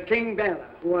 Mr. King Bella,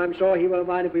 who I'm sure he won't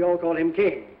mind if we all call him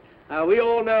King. We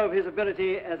all know of his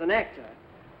ability as an actor,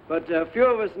 but few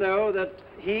of us know that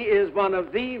he is one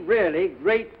of the really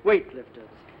great weightlifters.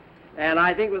 And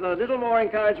I think with a little more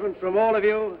encouragement from all of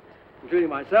you, including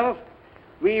myself,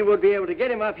 we would be able to get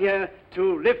him up here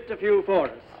to lift a few for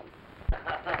us.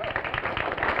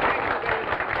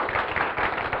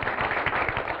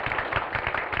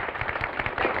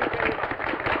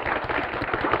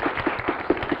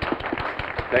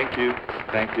 Thank you,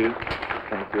 thank you,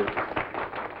 thank you.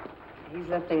 He's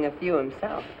lifting a few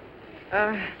himself.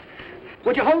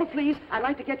 Would you hold it, please? I'd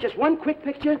like to get just one quick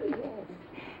picture. Yes.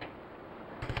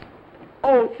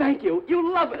 Oh, thank you.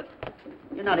 You love it.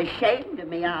 You're not ashamed of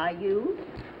me, are you?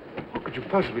 How could you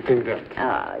possibly think that?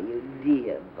 Ah, you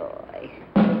dear boy.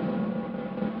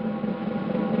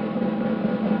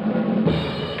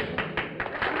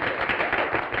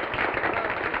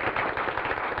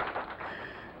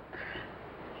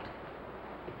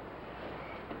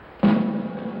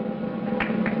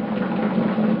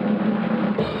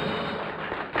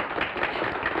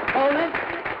 Hold it.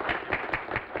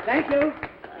 Thank you.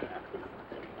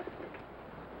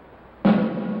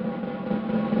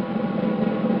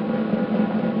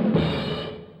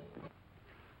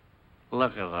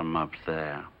 Look at him up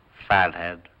there,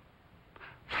 fathead.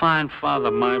 Fine father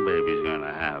my baby's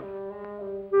gonna have.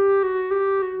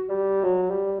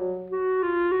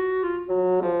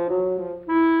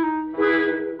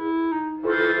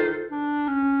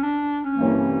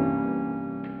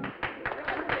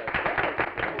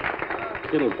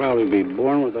 Kid'll probably be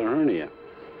born with a hernia.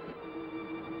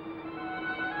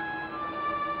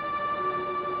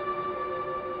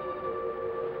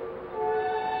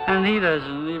 And he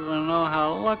doesn't even know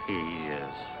how lucky he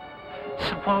is.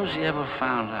 Suppose he ever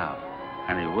found out.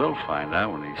 And he will find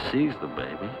out when he sees the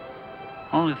baby.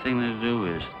 Only thing to do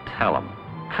is tell him.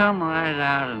 Come right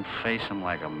out and face him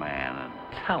like a man and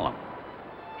tell him.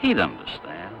 He'd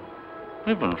understand.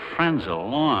 We've been friends a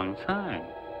long time.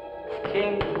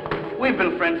 King, we've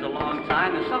been friends a long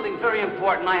time. There's something very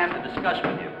important I have to discuss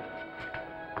with you.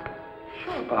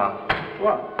 Sure, Pop.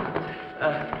 What?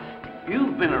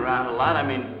 You've been around a lot. I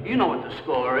mean, you know what the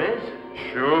score is.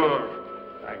 Sure.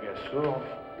 I guess so.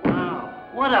 Wow,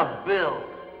 what a bill.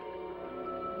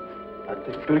 I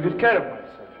take pretty good care of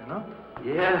myself, you know?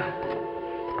 Yeah.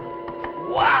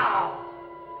 Wow.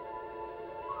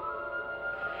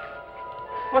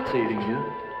 What's eating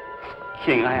you?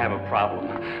 King, I have a problem.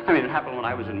 I mean, it happened when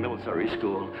I was in military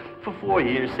school. For 4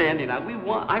 years, Sandy and I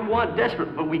want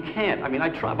desperate, but we can't. I mean, I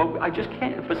try, but I just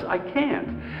can't. But I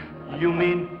can't. You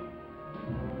mean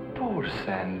poor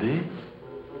Sandy?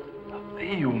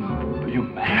 You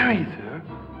married her?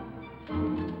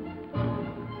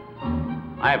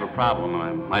 I have a problem, and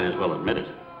I might as well admit it.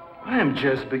 I am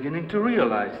just beginning to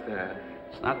realize that.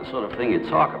 It's not the sort of thing you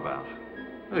talk about.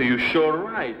 Oh, you're sure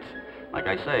right. Like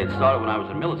I say, it started when I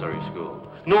was in military school.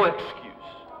 No excuse.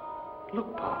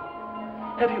 Look,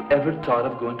 Pop, have you ever thought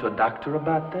of going to a doctor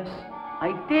about this?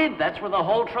 I did. That's where the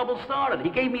whole trouble started. He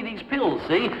gave me these pills,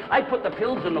 see? I put the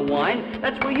pills in the wine.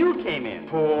 That's where you came in.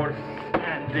 Poor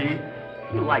Sandy.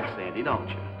 You like Sandy, don't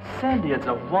you? Sandy is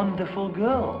a wonderful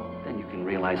girl. Then you can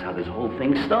realize how this whole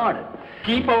thing started.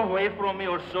 Keep away from me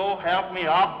or so help me,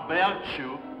 I'll belt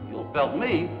you. You'll belt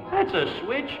me? That's a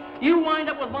switch. You wind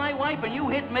up with my wife and you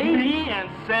hit me? Me and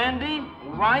Sandy?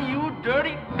 Why, you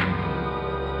dirty...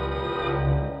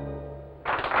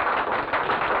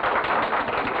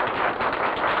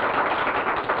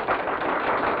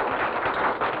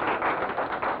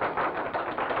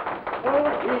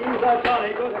 He's a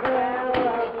jolly good fellow.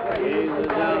 He's a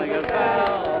jolly good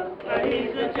fellow.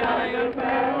 He's a jolly good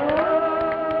fellow.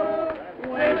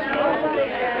 When shall the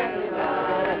end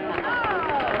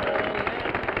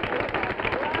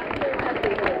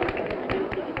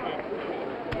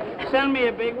Send me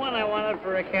a big one. I want it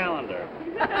for a calendar.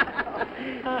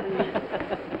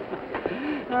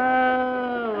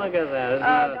 Oh, look at that.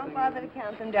 Oh, don't bother to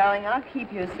count them, darling. I'll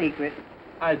keep you a secret.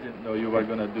 I didn't know you were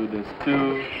going to do this,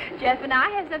 too. Jeff and I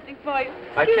have something for you.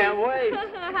 I can't wait.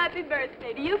 Happy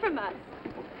birthday to you from us.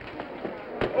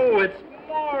 Oh, it's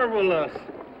marvelous.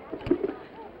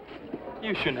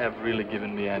 You shouldn't have really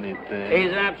given me anything.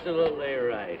 He's absolutely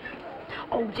right.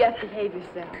 Oh, Jeff, behave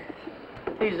yourself.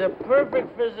 He's a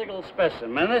perfect physical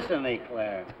specimen, isn't he,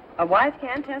 Claire? A wife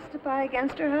can't testify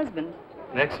against her husband.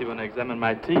 Next, you want to examine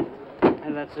my teeth.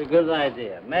 And that's a good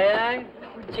idea. May I?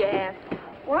 Oh, Jeff.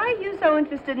 Why are you so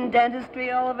interested in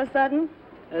dentistry all of a sudden?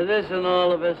 This and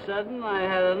all of a sudden, I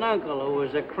had an uncle who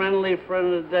was a friendly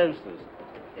friend of dentist.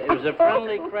 It was a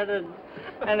friendly credit.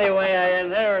 Anyway, I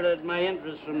inherited my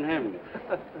interest from him.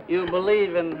 You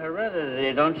believe in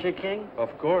heredity, don't you, King?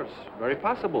 Of course. Very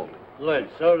possible. Good,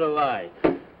 so do I.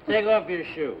 Take off your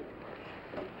shoe.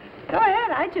 Go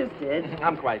ahead, I just did.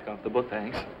 I'm quite comfortable,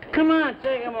 thanks. Come on,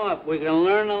 take them off. We can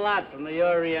learn a lot from the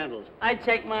Orientals. I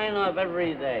take mine off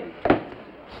every day.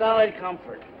 Solid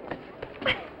comfort.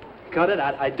 Cut it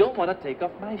out. I don't want to take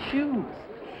off my shoes.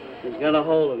 He's got a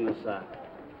hole in the sock.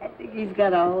 I think he's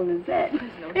got a hole in his head.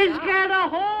 He's got a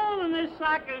hole in his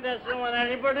sock and doesn't want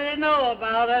anybody to know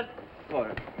about it.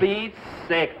 For Pete's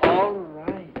sake, all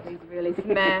right. He's really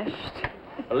smashed.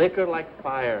 A liquor like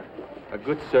fire. A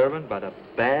good servant, but a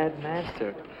bad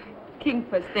master. King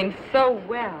puts things so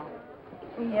well.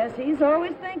 Yes, he's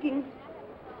always thinking.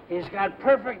 He's got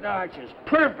perfect arches.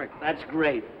 Perfect. That's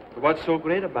great. What's so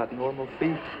great about normal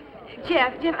feet?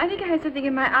 Jeff, I think I have something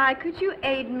in my eye. Could you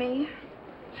aid me?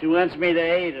 She wants me to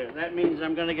aid her. That means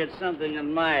I'm going to get something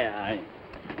in my eye.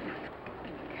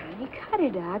 Connie, cut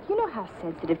it out. You know how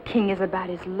sensitive King is about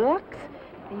his looks.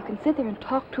 You can sit there and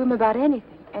talk to him about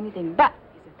anything but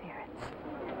his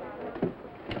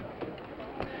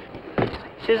appearance.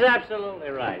 She's absolutely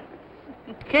right.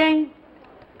 King,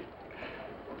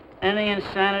 any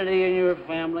insanity in your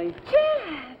family?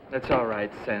 Jeff! That's all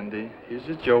right, Sandy. He's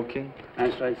just joking.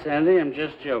 That's right, Sandy. I'm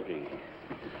just joking.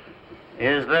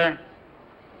 Is there?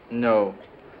 No,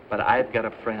 but I've got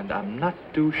a friend I'm not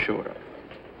too sure of.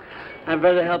 I'd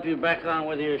better help you back on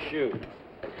with your shoe.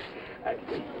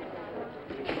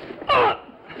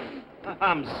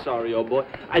 I'm sorry, old boy.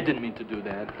 I didn't mean to do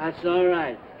that. That's all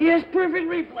right. He has perfect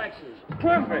reflexes.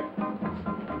 Perfect.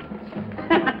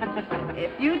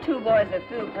 If you two boys are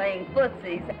through playing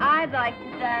footsies, I'd like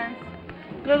to dance.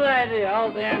 Good idea.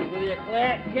 I'll dance with you,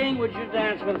 Claire. King, would you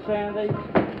dance with Sandy?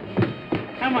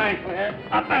 Come on, Claire.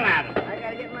 Up and at it. I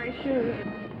gotta get my shoes.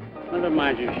 Never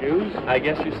mind your shoes. I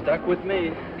guess you stuck with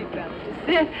me. Be proud to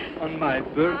sit. On my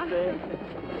birthday.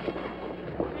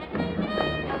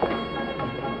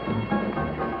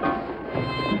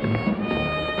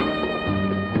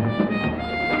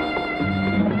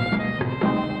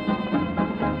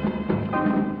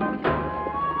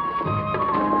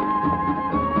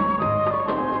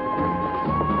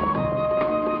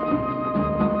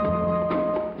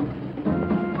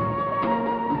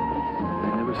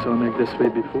 Saw Meg this way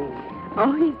before.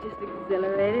 Oh, he's just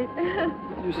exhilarated.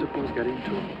 What do you suppose got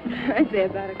into him? I'd say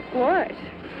about a quart.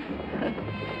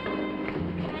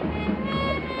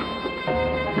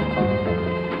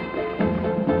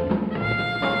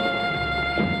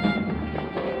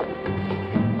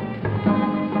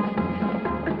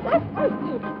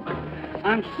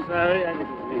 I'm sorry. I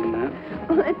didn't mean that.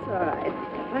 Oh, that's all right.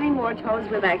 Plenty more toes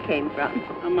where that came from.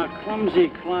 I'm a clumsy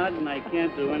clod and I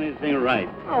can't do anything right.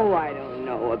 Oh, I don't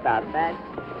know about that.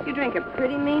 You drink a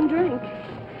pretty mean drink.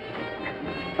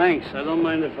 Thanks. I don't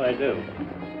mind if I do.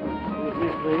 With me,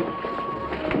 please.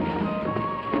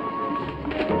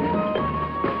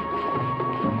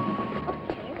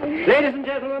 Ladies and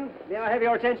gentlemen, may I have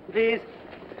your attention, please?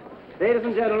 Ladies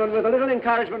and gentlemen, with a little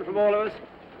encouragement from all of us,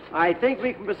 I think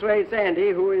we can persuade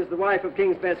Sandy, who is the wife of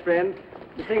King's best friend,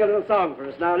 to sing a little song for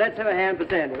us. Now, let's have a hand for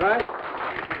Sandy, right?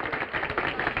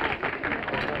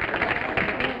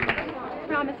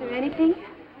 Promise her anything?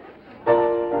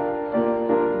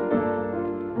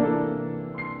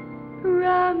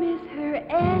 Promise her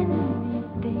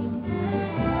anything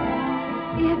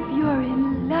if you're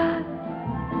in love.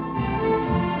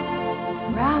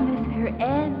 Promise her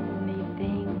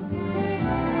anything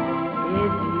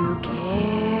if you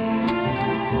care.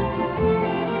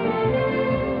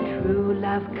 True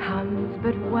love comes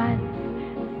but once,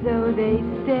 so they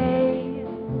say.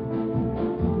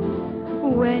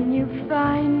 When you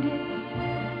find it,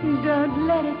 don't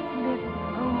let it slip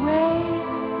away.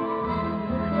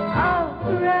 Oh,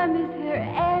 promise her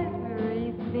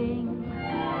everything,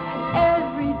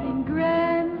 everything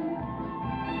grand.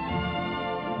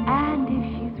 And if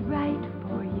she's right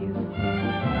for you,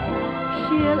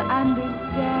 she'll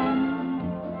understand.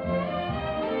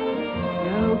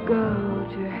 So go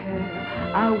to her,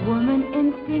 a woman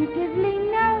instinctively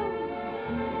knows.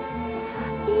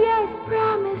 Yes,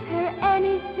 promise her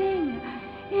anything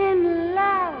in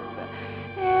love,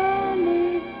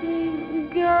 anything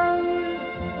goes.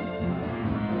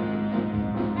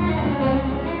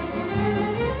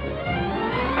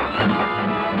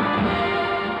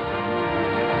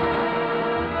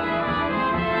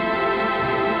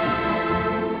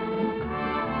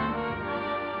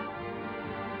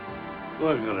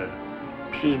 Look at her.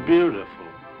 She's beautiful.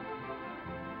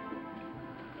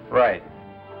 Right.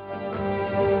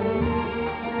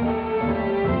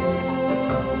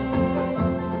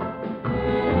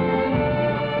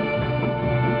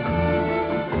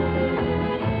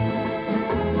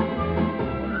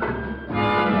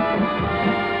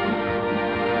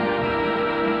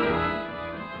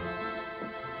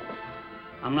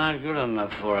 I'm not good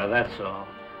enough for her, that's all.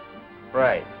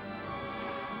 Right.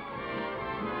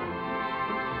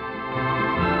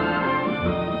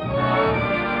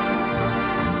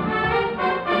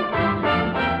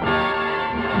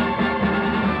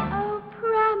 Oh,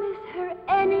 promise her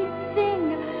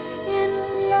anything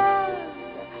in love.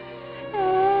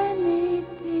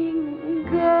 Anything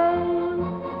goes.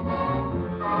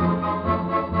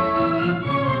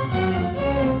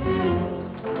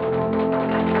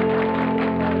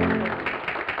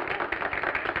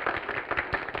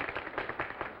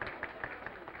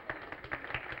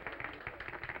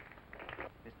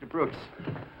 Mr. Brooks.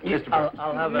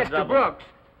 I'll have a Mr. double. Brooks.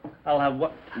 I'll have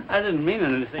what? I didn't mean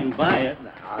anything by it.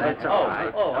 That's all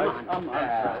right. I'm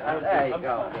sorry. There you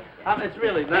go. It's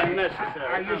really not necessary.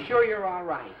 Are you sure you're all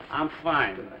right? I'm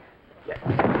fine.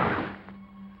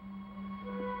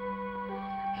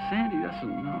 Sandy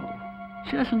doesn't know.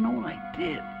 She doesn't know what I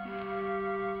did.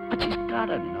 But she's got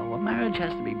to know. A marriage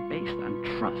has to be based on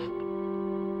trust.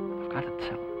 I've got to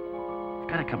tell her. I've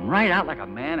got to come right out like a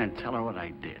man and tell her what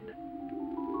I did.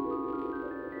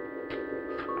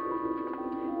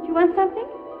 Do you want something?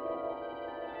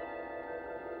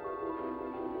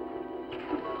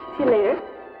 See you later.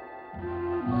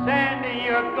 Sandy,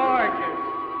 you're gorgeous.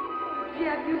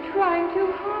 Jeff, you're trying too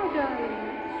hard, darling.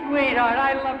 Sweetheart,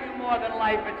 I love you more than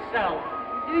life itself.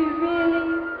 Do you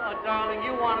really? Oh, darling,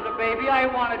 you wanted a baby. I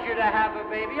wanted you to have a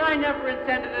baby. I never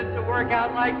intended it to work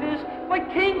out like this.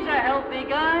 But King's a healthy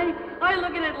guy. I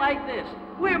look at it like this.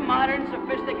 We're modern,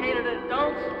 sophisticated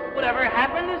adults. Whatever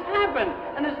happened has happened,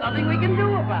 and there's nothing we can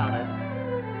do about it.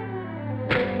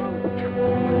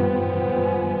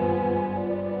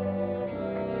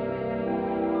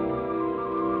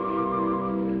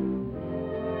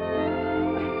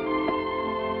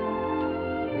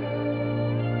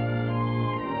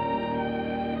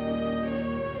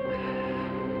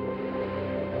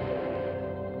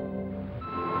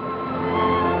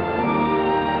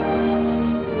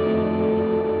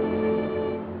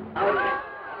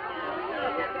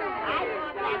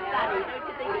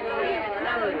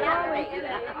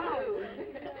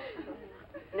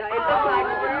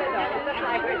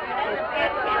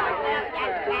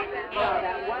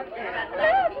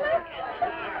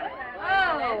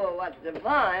 Oh, what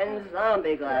divine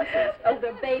zombie glasses. Oh,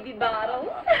 the baby bottles.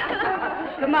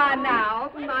 Come on now,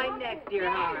 open my neck, dear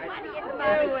heart. Come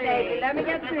on, baby, let me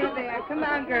get through there. Come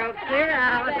on, girls, clear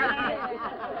out.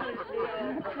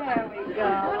 There we go.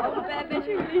 Oh, I bet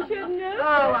you really shouldn't have.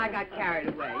 Oh, I got carried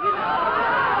away, you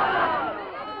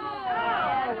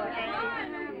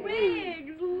know.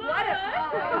 Wigs, look.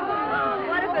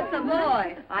 What if it's a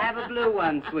boy? I have a blue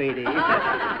one, sweetie.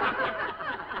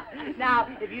 Now,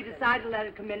 if you decide to let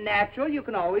it come in natural, you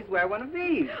can always wear one of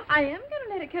these. I am going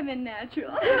to let it come in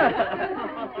natural.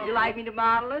 Would you like me to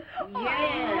model it? Oh, I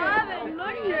love it.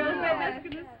 Look, girls, that's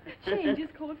going to change his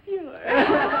coiffure.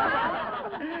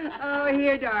 Oh,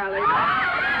 here, darling.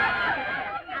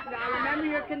 Now, remember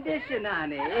your condition,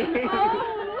 honey.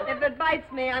 Oh. If it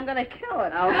bites me, I'm going to kill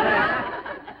it. Okay.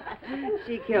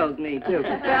 She kills me, too.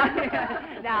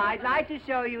 Now, I'd like to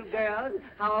show you, girls,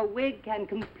 how a wig can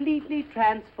completely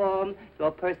transform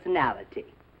your personality.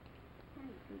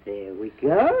 There we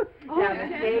go. Oh, now,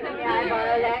 Miss Baby, I'm going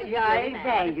to let you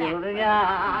thank you.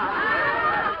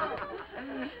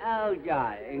 Oh,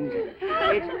 darling,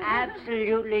 it's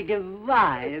absolutely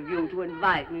divine of you to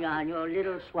invite me on your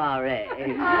little soiree.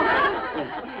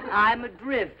 I'm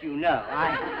adrift, you know.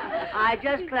 I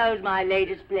just closed my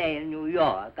latest play in New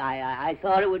York. I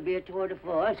thought it would be a tour de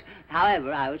force.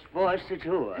 However, I was forced to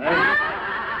tour.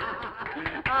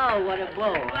 Oh, what a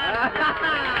bore.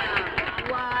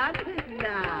 What?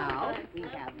 Now, we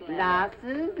have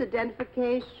glasses,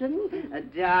 identification, a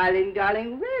darling,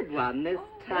 darling red one this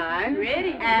time.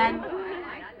 Pretty. And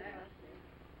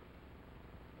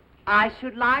I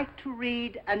should like to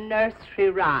read a nursery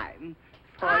rhyme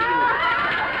for you.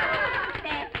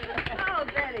 Oh,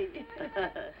 Betty.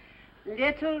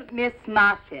 Little Miss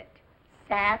Moffat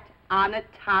sat on a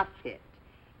tuffet,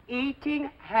 eating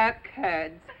her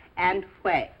curds and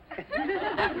whey.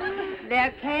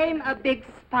 There came a big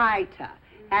spider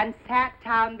and sat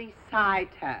down beside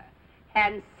her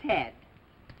and said,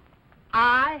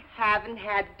 I haven't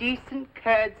had decent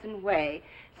curds and whey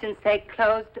since they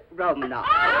closed Romanov.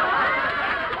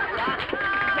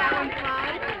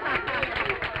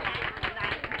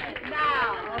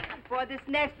 Now, for this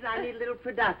next one, I need a little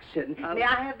production. May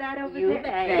I have that over there?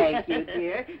 Thank you,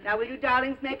 dear. Now, will you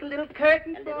darlings make a little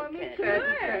curtain for me?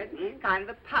 Curtain. Kind of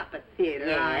a puppet theater.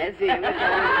 Yes.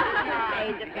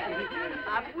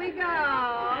 Up we go.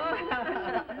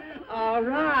 All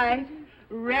right.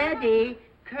 Ready.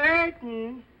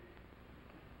 Curtain.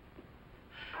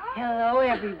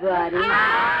 everybody.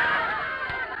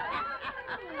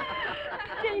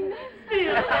 Jane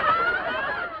Mansfield.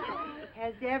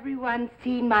 Has everyone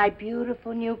seen my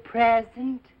beautiful new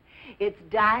present? It's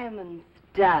diamond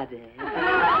studded.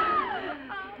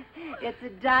 It's a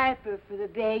diaper for the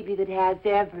baby that has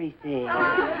everything.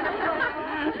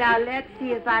 Now, let's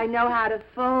see if I know how to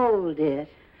fold it.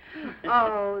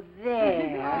 Oh,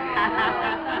 there.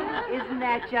 Isn't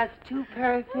that just too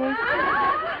perfect?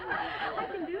 I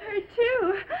can do her,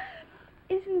 too.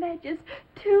 Isn't that just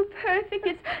too perfect?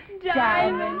 It's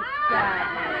diamond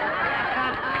studded.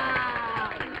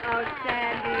 Oh,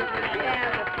 Sandy, it was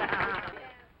never.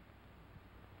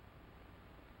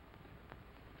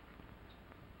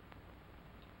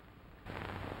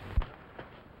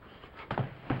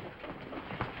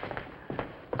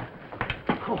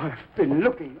 Oh, I've been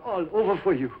looking all over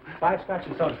for you. 5 scotch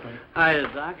and soda, please. Hi,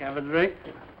 Doc. Have a drink?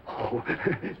 Oh,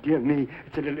 dear me.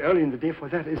 It's a little early in the day for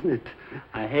that, isn't it?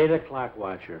 I hate a clock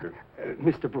watcher.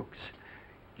 Mr. Brooks,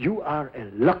 you are a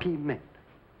lucky man.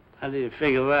 How do you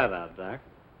figure that out, Doc?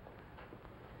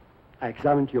 I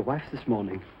examined your wife this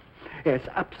morning. There's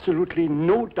absolutely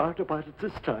no doubt about it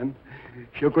this time.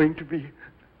 You're going to be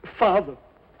father.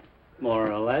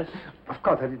 More or less. Of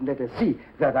course, I didn't let her see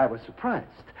that I was surprised.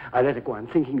 I let her go on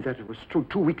thinking that it was true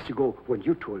 2 weeks ago when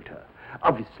you told her.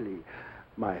 Obviously,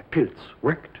 my pills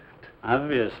worked.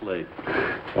 Obviously.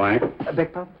 Why?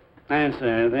 Beg pardon? I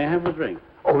answer, they have a drink.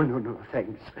 Oh, no,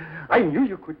 thanks. I knew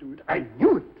you could do it. I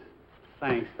knew it.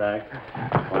 Thanks, Doc.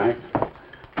 Why?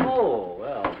 Oh,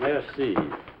 well, merci.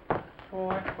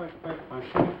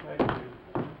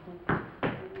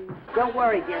 Don't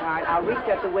worry, dear heart. I'll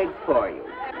reset the wigs for you.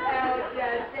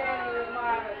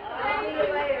 Thank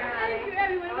you,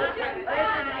 everyone.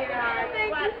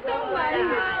 Thank you so much.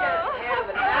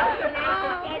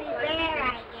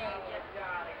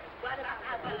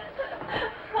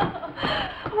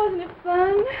 Wasn't it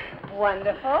fun?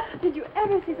 Wonderful. Did you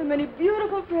ever see so many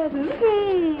beautiful presents?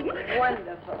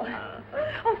 Wonderful.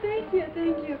 Oh, thank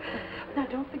you. Now,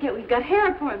 don't forget, we've got hair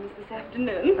appointments this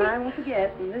afternoon. I won't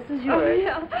forget, and this is Oh, yours.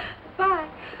 yeah. Bye.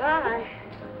 Bye.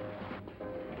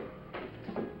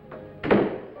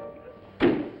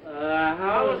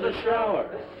 How was the shower?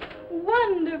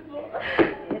 Wonderful.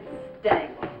 It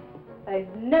stank.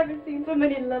 I've never seen so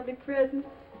many lovely presents.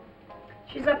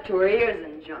 She's up to her ears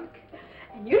in junk.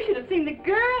 And you should have seen the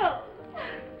girls.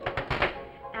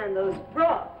 And those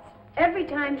broads. Every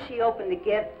time she opened a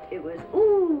gift, it was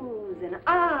oohs and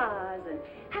ahs and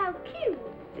how cute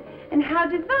and how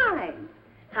divine,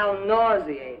 how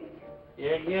nauseating.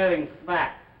 You're getting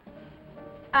fat.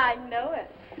 I know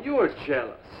it. You're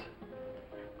jealous.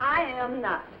 I am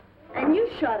not. And you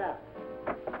shut up.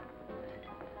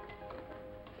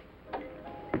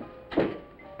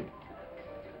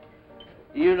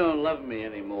 You don't love me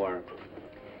anymore.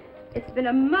 It's been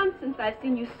a month since I've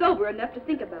seen you sober enough to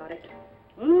think about it.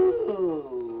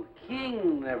 Ooh,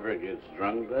 King never gets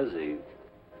drunk, does he?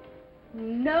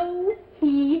 No,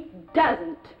 he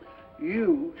doesn't.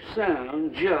 You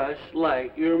sound just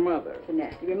like your mother. It's a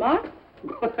nasty remark.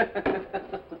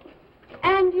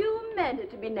 And you meant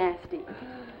it to be nasty.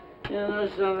 You know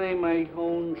something, my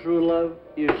own true love?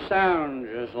 You sound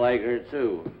just like her,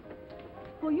 too.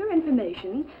 For your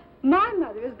information, my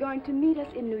mother is going to meet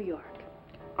us in New York.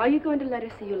 Are you going to let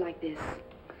her see you like this?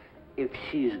 If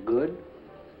she's good?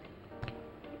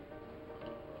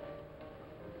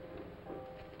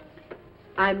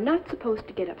 I'm not supposed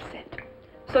to get upset,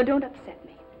 so don't upset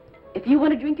me. If you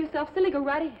want to drink yourself silly, go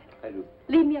right ahead. I do.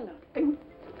 Leave me alone.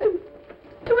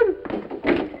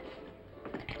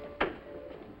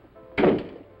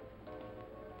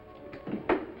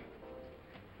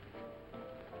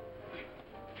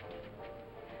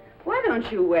 Why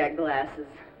don't you wear glasses?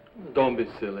 Don't be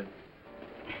silly.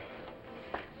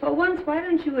 For once, why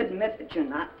don't you admit that you're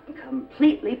not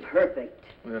completely perfect?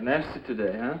 We're nasty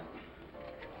today, huh?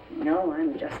 No,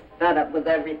 I'm just fed up with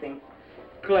everything.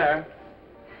 Claire,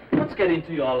 what's getting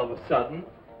to you all of a sudden?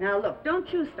 Now, look, don't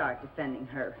you start defending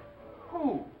her.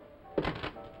 Who?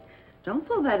 Don't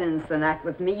pull that innocent act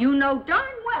with me. You know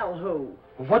darn well who.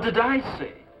 What did I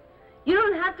say? You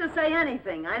don't have to say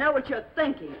anything. I know what you're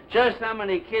thinking. Just how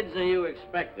many kids are you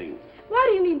expecting? What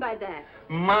do you mean by that?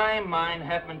 My mind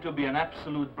happened to be an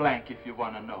absolute blank, if you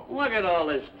want to know. Look at all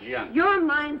this junk. Your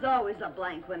mind's always a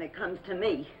blank when it comes to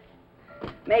me.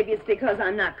 Maybe it's because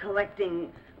I'm not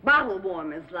collecting bottle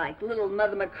warmers like little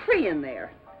Mother McCree in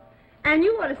there. And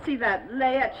you ought to see that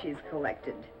layette she's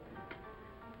collected.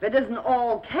 If it isn't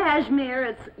all cashmere,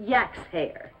 it's yak's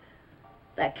hair.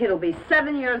 That kid'll be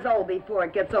 7 years old before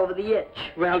it gets over the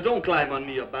itch. Well, don't climb on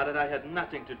me about it. I had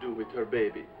nothing to do with her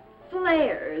baby.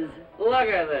 flares. Look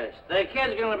at this. The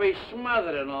kid's gonna be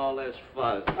smothered in all this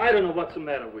fuzz. I don't know what's the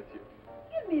matter with you.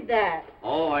 Give me that.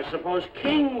 Oh, I suppose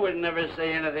King would never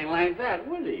say anything like that,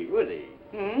 would he? Would he?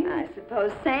 Hmm? I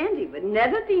suppose Sandy would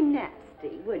never be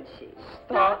nasty, would she?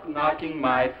 Stop knocking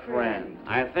my friend.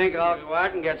 I think I'll go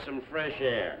out and get some fresh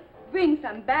air. Bring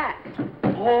some back.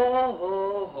 Ho,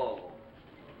 ho, ho.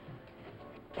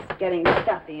 It's getting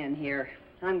stuffy in here.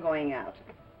 I'm going out.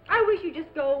 I wish you'd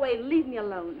just go away and leave me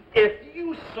alone. If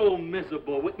you so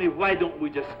miserable with me, why don't we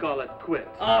just call it quits?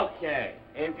 Okay.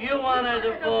 If you want a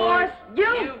divorce,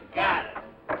 you got it.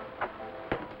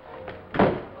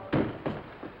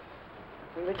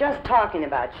 We were just talking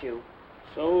about you.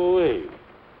 So we.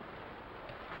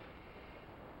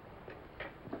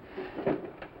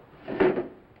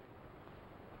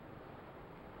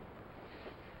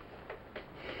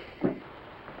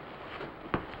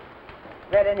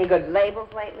 Read any good labels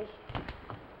lately?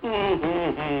 If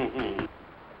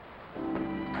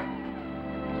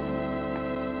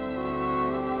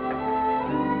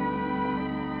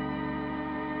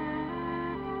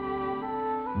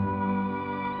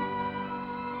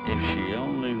she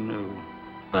only knew.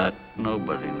 But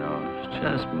nobody knows,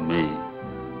 just me.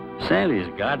 Sandy's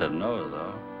got to know,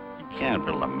 though. You can't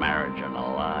build a marriage on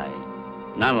a lie.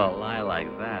 Not a lie like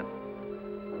that.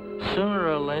 Sooner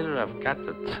or later, I've got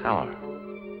to tell her.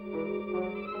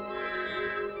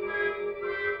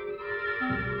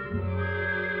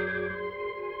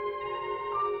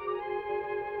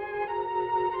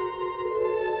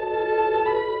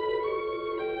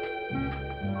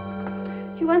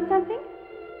 Do you want something?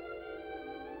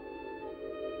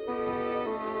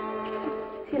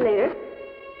 See you later.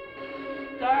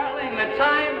 Darling, the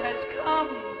time has come.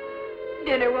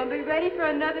 Dinner won't be ready for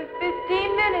another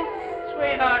 15 minutes.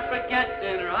 Sweetheart, forget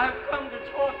dinner. I've come to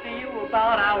talk to you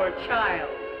about our child.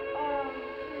 Oh,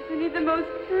 isn't he the most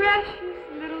precious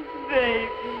little baby?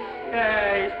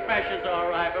 Yeah, he's precious, all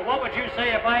right. But what would you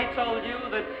say if I told you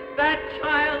that that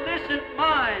child isn't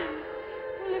mine?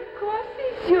 Well, of course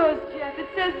he's yours, Jeff. It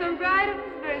says so right on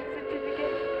his birth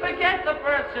certificate. Forget the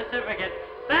birth certificate.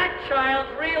 That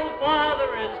child's real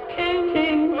father is King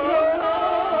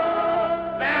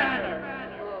Banner.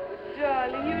 Oh,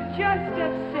 darling, you're just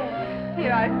upset.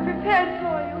 Here, I've prepared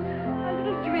for you a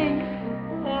little drink.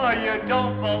 Oh, you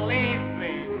don't believe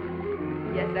me.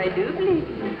 Yes, I do believe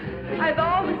you. I've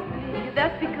always believed you.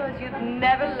 That's because you've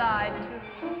never lied to me.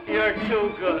 You're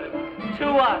too good. To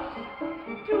us.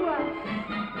 To us.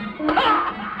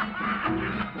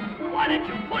 What did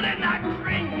you put in that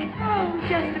drink? Oh,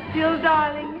 just a pill,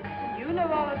 darling. You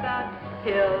know all about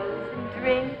pills and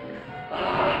drinks.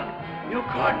 You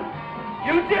couldn't.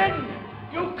 You didn't.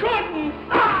 You couldn't.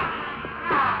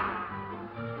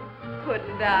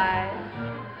 Couldn't I?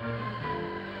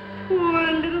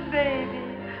 Poor little baby.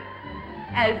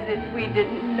 As if we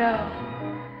didn't know.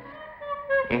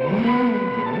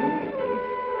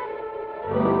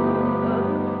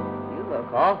 You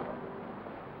look awful.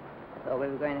 Thought we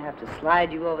were going to have to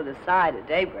slide you over the side at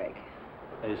daybreak.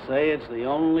 They say it's the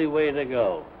only way to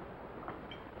go.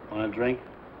 Want a drink?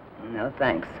 No,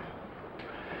 thanks.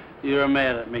 You're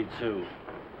mad at me, too.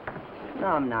 No,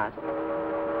 I'm not.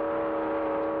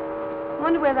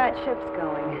 Wonder where that ship's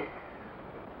going.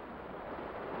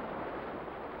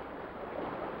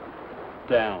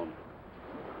 Down.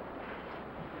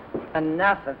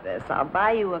 Enough of this. I'll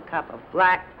buy you a cup of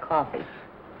black coffee.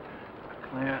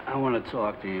 Claire, I want to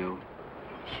talk to you.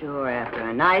 Sure, after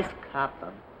a nice cup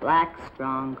of black,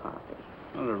 strong coffee.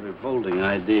 What a revolting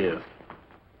idea.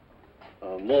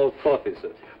 More coffee,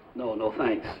 sir. No,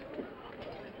 thanks.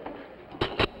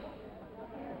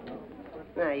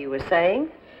 Now, you were saying?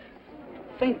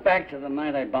 Think back to the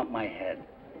night I bumped my head.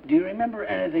 Do you remember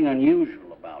anything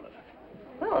unusual about it?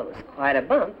 Well, it was quite a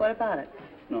bump. What about it?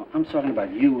 No, I'm talking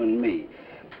about you and me.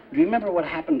 Do you remember what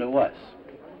happened to us?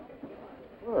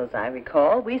 Well, as I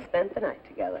recall, we spent the night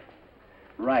together.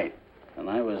 Right. And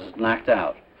I was knocked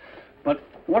out. But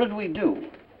what did we do?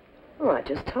 Oh, I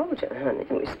just told you, honey.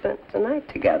 We spent the night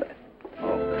together.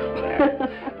 Oh, Claire.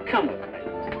 Come with me.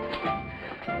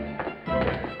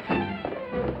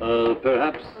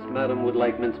 Perhaps Madam would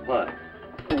like mince pie.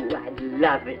 Oh, I'd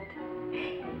love it.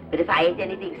 But if I ate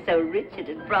anything so rich,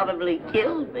 it'd probably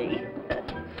kill me.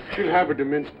 She'll have a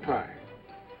minced pie.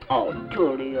 Oh,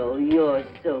 Tulio, you're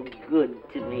so good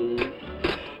to me.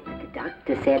 But the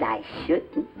doctor said I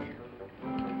shouldn't.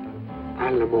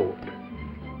 À la mode.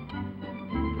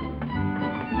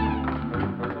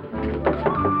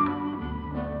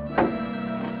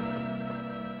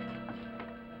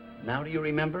 Now do you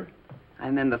remember? I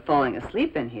remember falling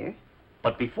asleep in here.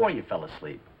 But before you fell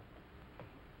asleep.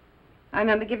 I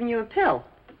remember giving you a pill.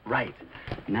 Right.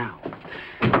 Now,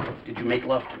 did you make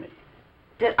love to me?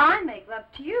 Did I make love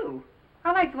to you?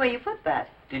 I like the way you put that.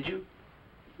 Did you?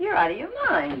 You're out of your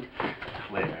mind.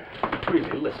 Claire,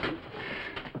 really, listen.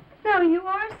 No, you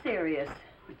are serious.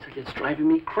 It's driving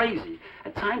me crazy.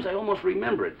 At times, I almost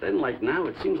remember it. Then, like now,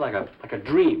 it seems like a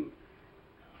dream.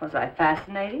 Was I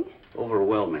fascinating?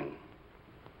 Overwhelming.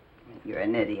 You're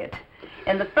an idiot.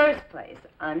 In the first place,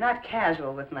 I'm not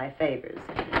casual with my favors.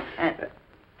 And...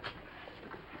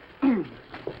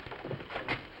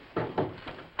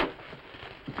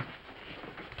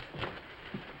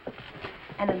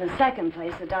 And in the second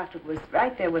place, the doctor was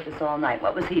right there with us all night.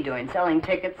 What was he doing, selling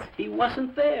tickets? He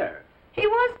wasn't there. He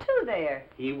was, too, there.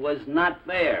 He was not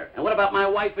there. And what about my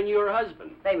wife and your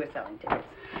husband? They were selling tickets.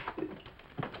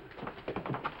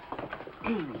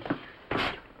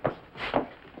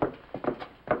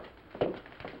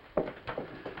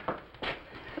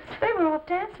 They were off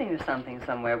dancing or something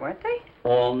somewhere, weren't they?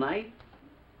 All night?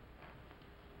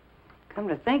 Come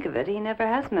to think of it, he never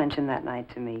has mentioned that night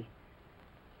to me.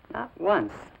 Not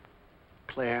once.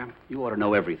 Claire, you ought to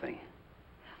know everything.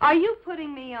 Are you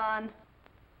putting me on?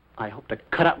 I hope to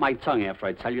cut out my tongue after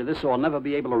I tell you this, so I'll never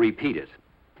be able to repeat it.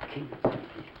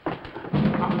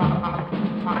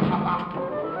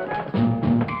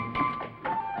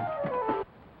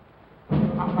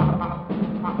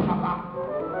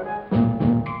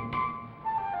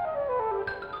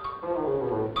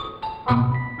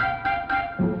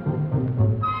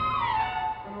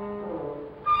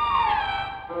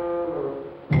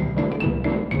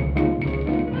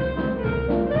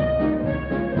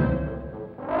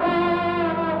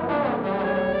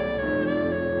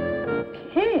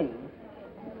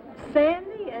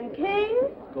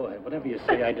 Whatever you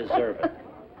say, I deserve it.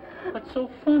 What's so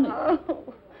funny?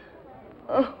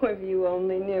 Oh, if you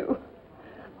only knew.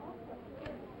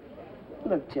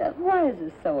 Look, Jeff, why is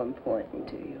this so important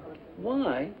to you?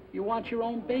 Why? You want your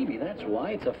own baby, that's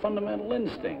why. It's a fundamental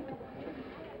instinct.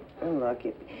 Well, look,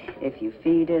 if you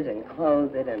feed it and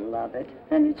clothe it and love it,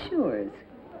 then it's yours.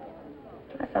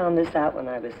 I found this out when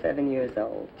I was 7 years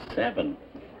old. 7?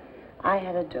 I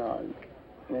had a dog,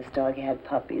 and this dog had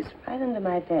puppies right under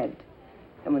my bed.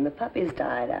 And when the puppies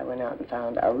died, I went out and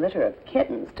found a litter of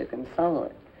kittens to console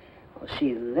it. Well,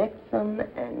 she licked them,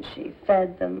 and she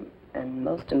fed them, and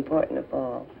most important of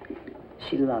all,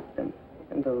 she loved them.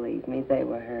 And believe me, they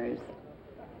were hers.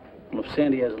 Well, if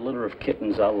Sandy has a litter of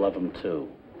kittens, I'll love them, too.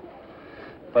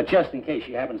 But just in case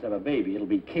she happens to have a baby, it'll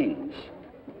be King's.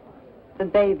 The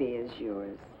baby is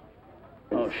yours.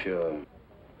 Oh, sure.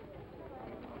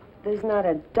 There's not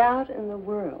a doubt in the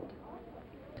world.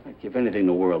 I'd give anything in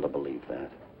the world to believe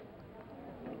that.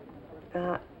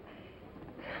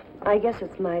 I guess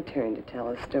it's my turn to tell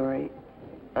a story.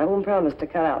 I won't promise to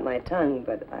cut out my tongue,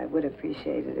 but I would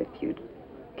appreciate it if you'd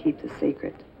keep the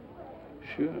secret.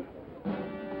 Sure.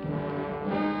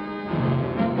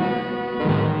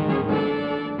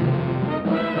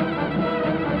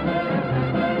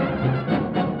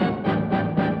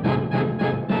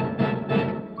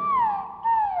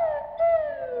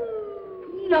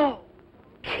 No!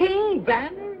 King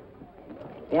Banner?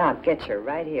 Yeah, it gets you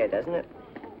right here, doesn't it?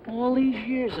 All these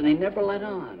years and he never let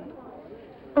on.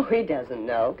 Oh, he doesn't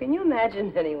know. Can you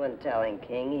imagine anyone telling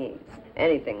King he's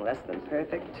anything less than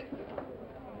perfect?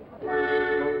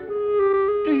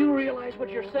 Do you realize what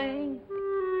you're saying?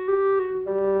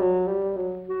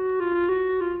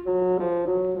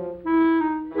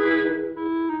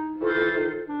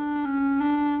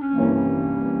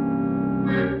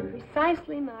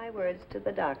 Precisely my words to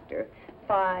the doctor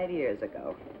 5 years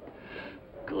ago.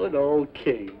 Good old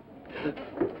King.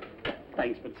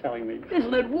 Thanks for telling me.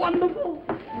 Isn't it wonderful?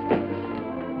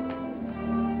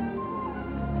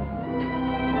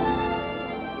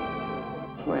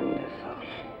 Wonderful.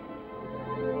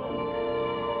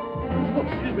 Oh,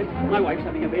 excuse me. My wife's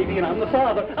having a baby and I'm the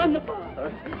father. I'm the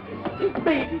father.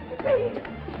 Baby, baby.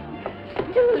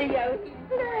 Julio, he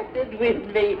flirted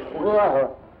with me.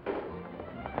 Whoa.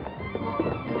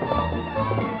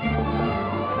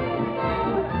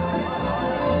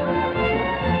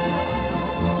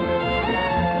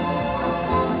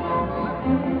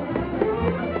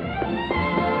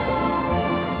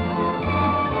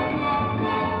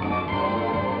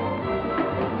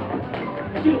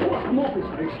 I'm awfully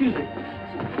sorry. Excuse me.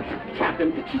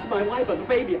 Captain, she's my wife and the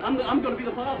baby. I'm going to be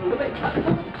the father of the baby.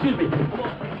 Excuse me. I'm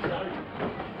awfully sorry.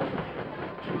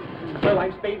 My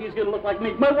wife's baby is going to look like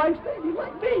me. My wife's baby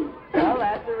like me. Well,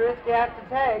 that's a risk you have to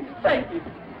take. Thank you.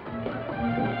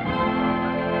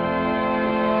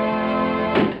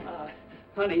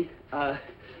 Honey,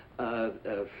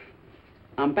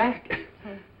 I'm back.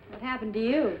 What happened to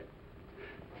you?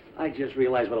 I just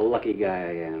realized what a lucky guy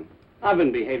I am. I've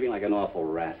been behaving like an awful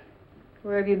rat.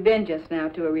 Where have you been just now?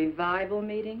 To a revival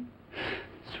meeting?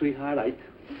 Sweetheart,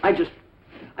 I just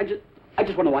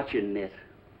want to watch you knit.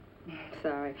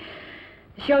 Sorry.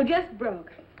 The show just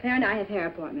broke. Claire and I have hair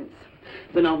appointments.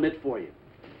 Then I'll knit for you.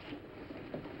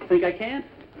 Think I can?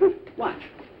 Watch.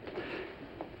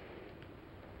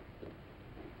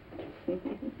 You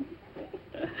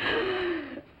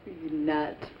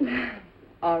nut.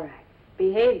 All right.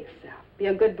 Behave yourself. Be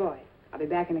a good boy. I'll be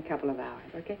back in a couple of hours,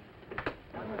 okay?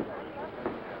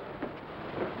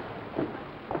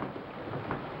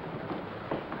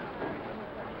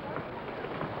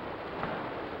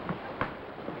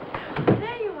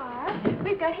 There you are.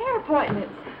 We've got hair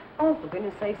appointments. Oh, for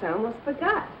goodness sakes, I almost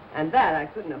forgot. And that I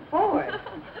couldn't afford.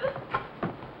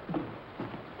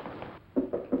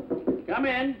 Come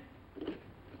in.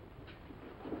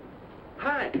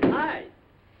 Hi. Hi.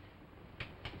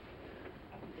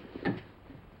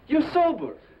 You're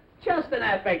sober. Just an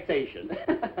affectation.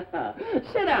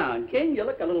 Sit down, King. You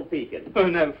look a little peaked. I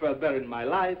never felt better in my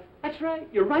life. That's right.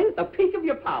 You're right at the peak of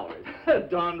your powers.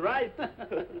 Darn right.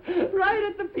 Right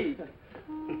at the peak.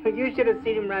 You should have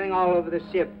seen him running all over the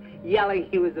ship, yelling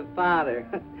he was a father.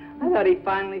 I thought he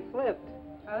finally flipped.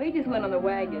 Oh, he just went on the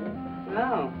wagon.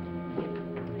 Oh.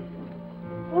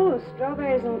 Oh,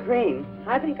 strawberries and cream.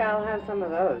 I think I'll have some of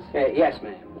those. Yes,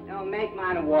 ma'am. No, make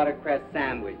mine a watercress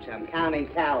sandwich. I'm counting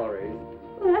calories.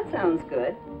 Well, that sounds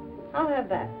good. I'll have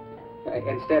that.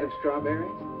 Instead of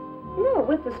strawberries? No,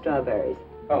 with the strawberries.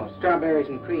 Oh, strawberries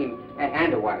and cream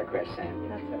and a watercress sandwich.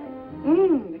 That's right.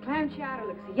 Mmm, the clam chowder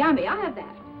looks yummy. I'll have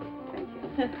that. Thank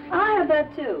you. I'll have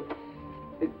that, too.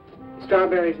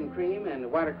 Strawberries and cream and a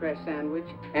watercress sandwich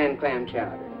and clam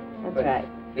chowder. That's But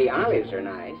right. The olives are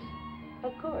nice.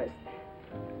 Of course.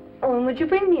 Oh, and would you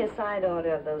bring me a side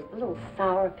order of those little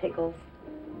sour pickles?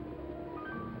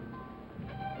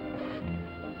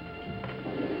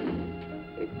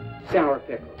 Sour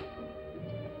pickles.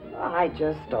 I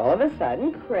just all of a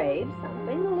sudden crave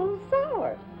something a little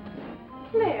sour.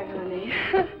 Claire, honey.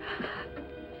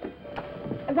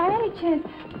 By any chance,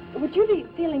 would you be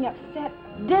feeling upset,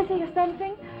 dizzy or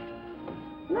something?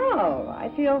 No, I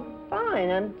feel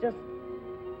fine. I'm just...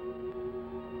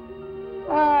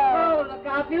 Oh, look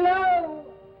out below!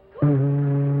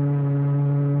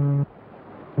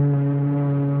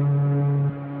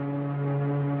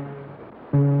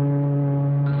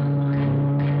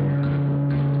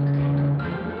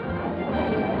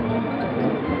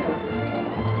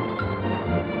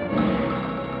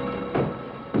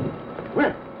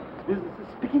 Well, business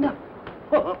is picking up.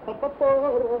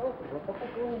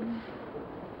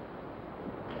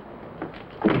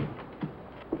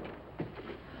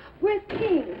 Where's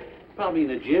King? Probably in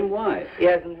the gym. Why? He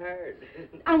hasn't heard.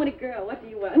 I want a girl. What do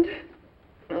you want?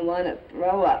 I want to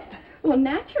throw up. Well,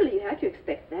 naturally, you have to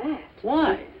expect that.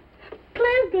 Why?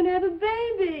 Claire's going to have a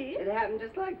baby. It happened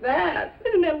just like that.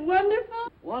 Isn't that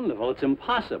wonderful? Wonderful. It's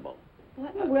impossible.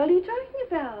 What in the world are you talking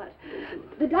about?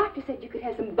 The doctor said you could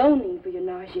have some boning for your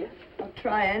nausea. I'll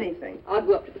try anything. I'll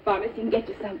go up to the pharmacy and get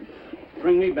you some.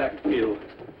 Bring me back a few.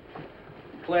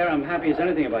 Claire, I'm happy as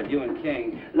anything about you and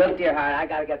King. Look, dear heart, I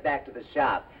gotta get back to the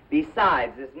shop.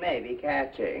 Besides, this may be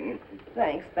catching.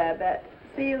 Thanks, Babette.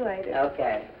 See you later.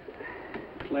 Okay.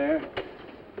 Claire,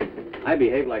 I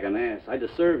behaved like an ass. I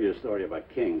deserve your story about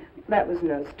King. That was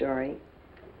no story.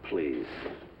 Please.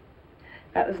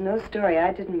 That was no story.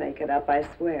 I didn't make it up, I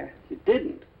swear. You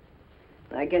didn't.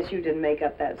 I guess you didn't make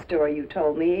up that story you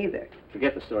told me either.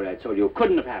 Forget the story I told you. It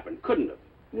couldn't have happened. Couldn't have.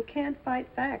 You can't fight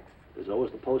facts. There's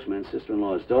always the postman's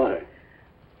sister-in-law's daughter.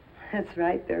 That's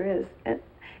right, there is. And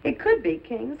it could be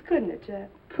King's, couldn't it, Jeff?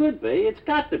 Could be. It's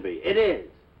got to be. It is.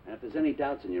 And if there's any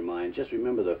doubts in your mind, just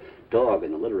remember the dog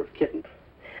and the litter of kittens.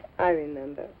 I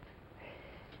remember.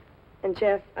 And,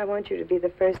 Jeff, I want you to be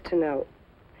the first to know.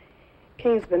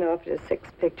 King's been offered a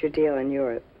 6-picture deal in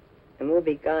Europe, and we'll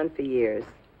be gone for years.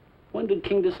 When did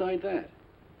King decide that?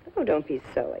 Oh, don't be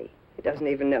silly. He doesn't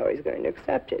even know he's going to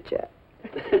accept it yet.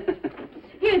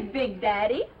 Here's Big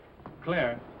Daddy.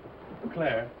 Claire,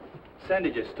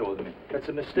 Sandy just told me. That's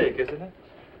a mistake, isn't it?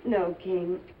 No,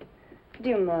 King. Do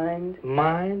you mind?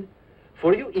 Mind?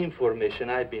 For your information,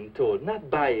 I've been told,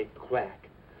 not by a quack,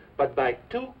 but by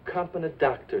 2 competent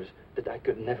doctors, that I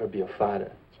could never be a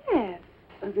father. Jeff.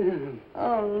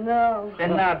 Oh, no.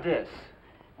 And now this.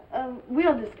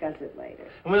 We'll discuss it later.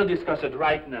 We'll discuss it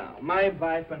right now. My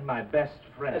wife and my best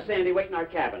friend. Sandy, wait in our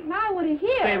cabin. Now I want to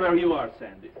hear. Stay where you are,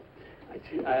 Sandy.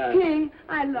 King,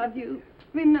 I love you.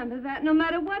 Remember that. No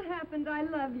matter what happens, I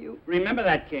love you. Remember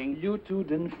that, King. You two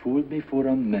didn't fool me for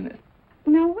a minute.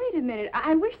 Now, wait a minute.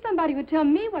 I wish somebody would tell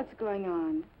me what's going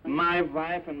on. My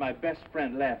wife and my best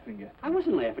friend laughing at I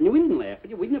wasn't laughing at you. We didn't laugh at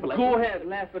you. We never laughed you. Go at you. ahead,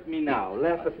 laugh at me now.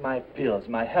 Laugh at my pills,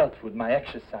 my health food, my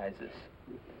exercises.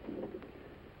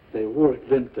 They work,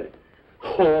 didn't they?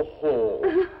 Ho, ho.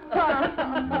 Oh,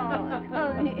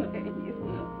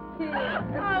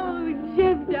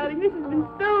 Jeff, darling, this has been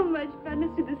so much fun.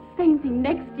 Let's do the same thing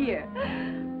next year.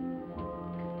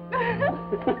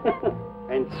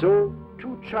 And so,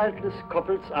 two childless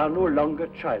couples are no longer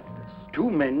childless. Two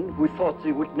men who thought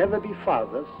they would never be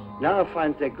fathers now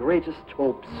find their greatest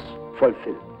hopes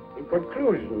fulfilled. In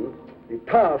conclusion, the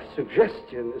power of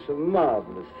suggestion is a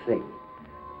marvelous thing.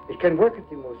 It can work at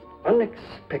the most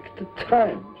unexpected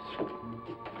times.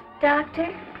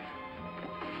 Doctor?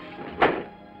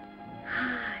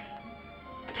 Hi.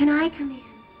 Can I come in?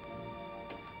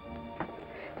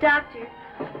 Doctor,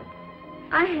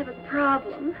 I have a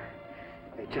problem.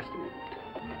 Just a minute.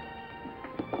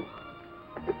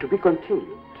 To be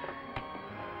continued,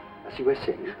 as you were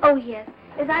saying. Oh, yes.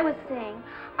 As I was saying,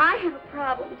 I have a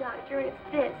problem, Doctor, and it's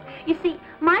this. You see,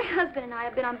 my husband and I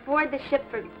have been on board the ship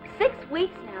for 6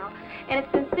 weeks now, and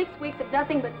it's been 6 weeks of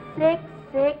nothing but sick,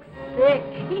 sick, sick.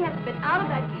 He hasn't been out of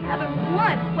that cabin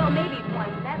once. Well, maybe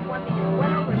once. And that one thing just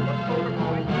went over and looked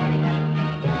overboard.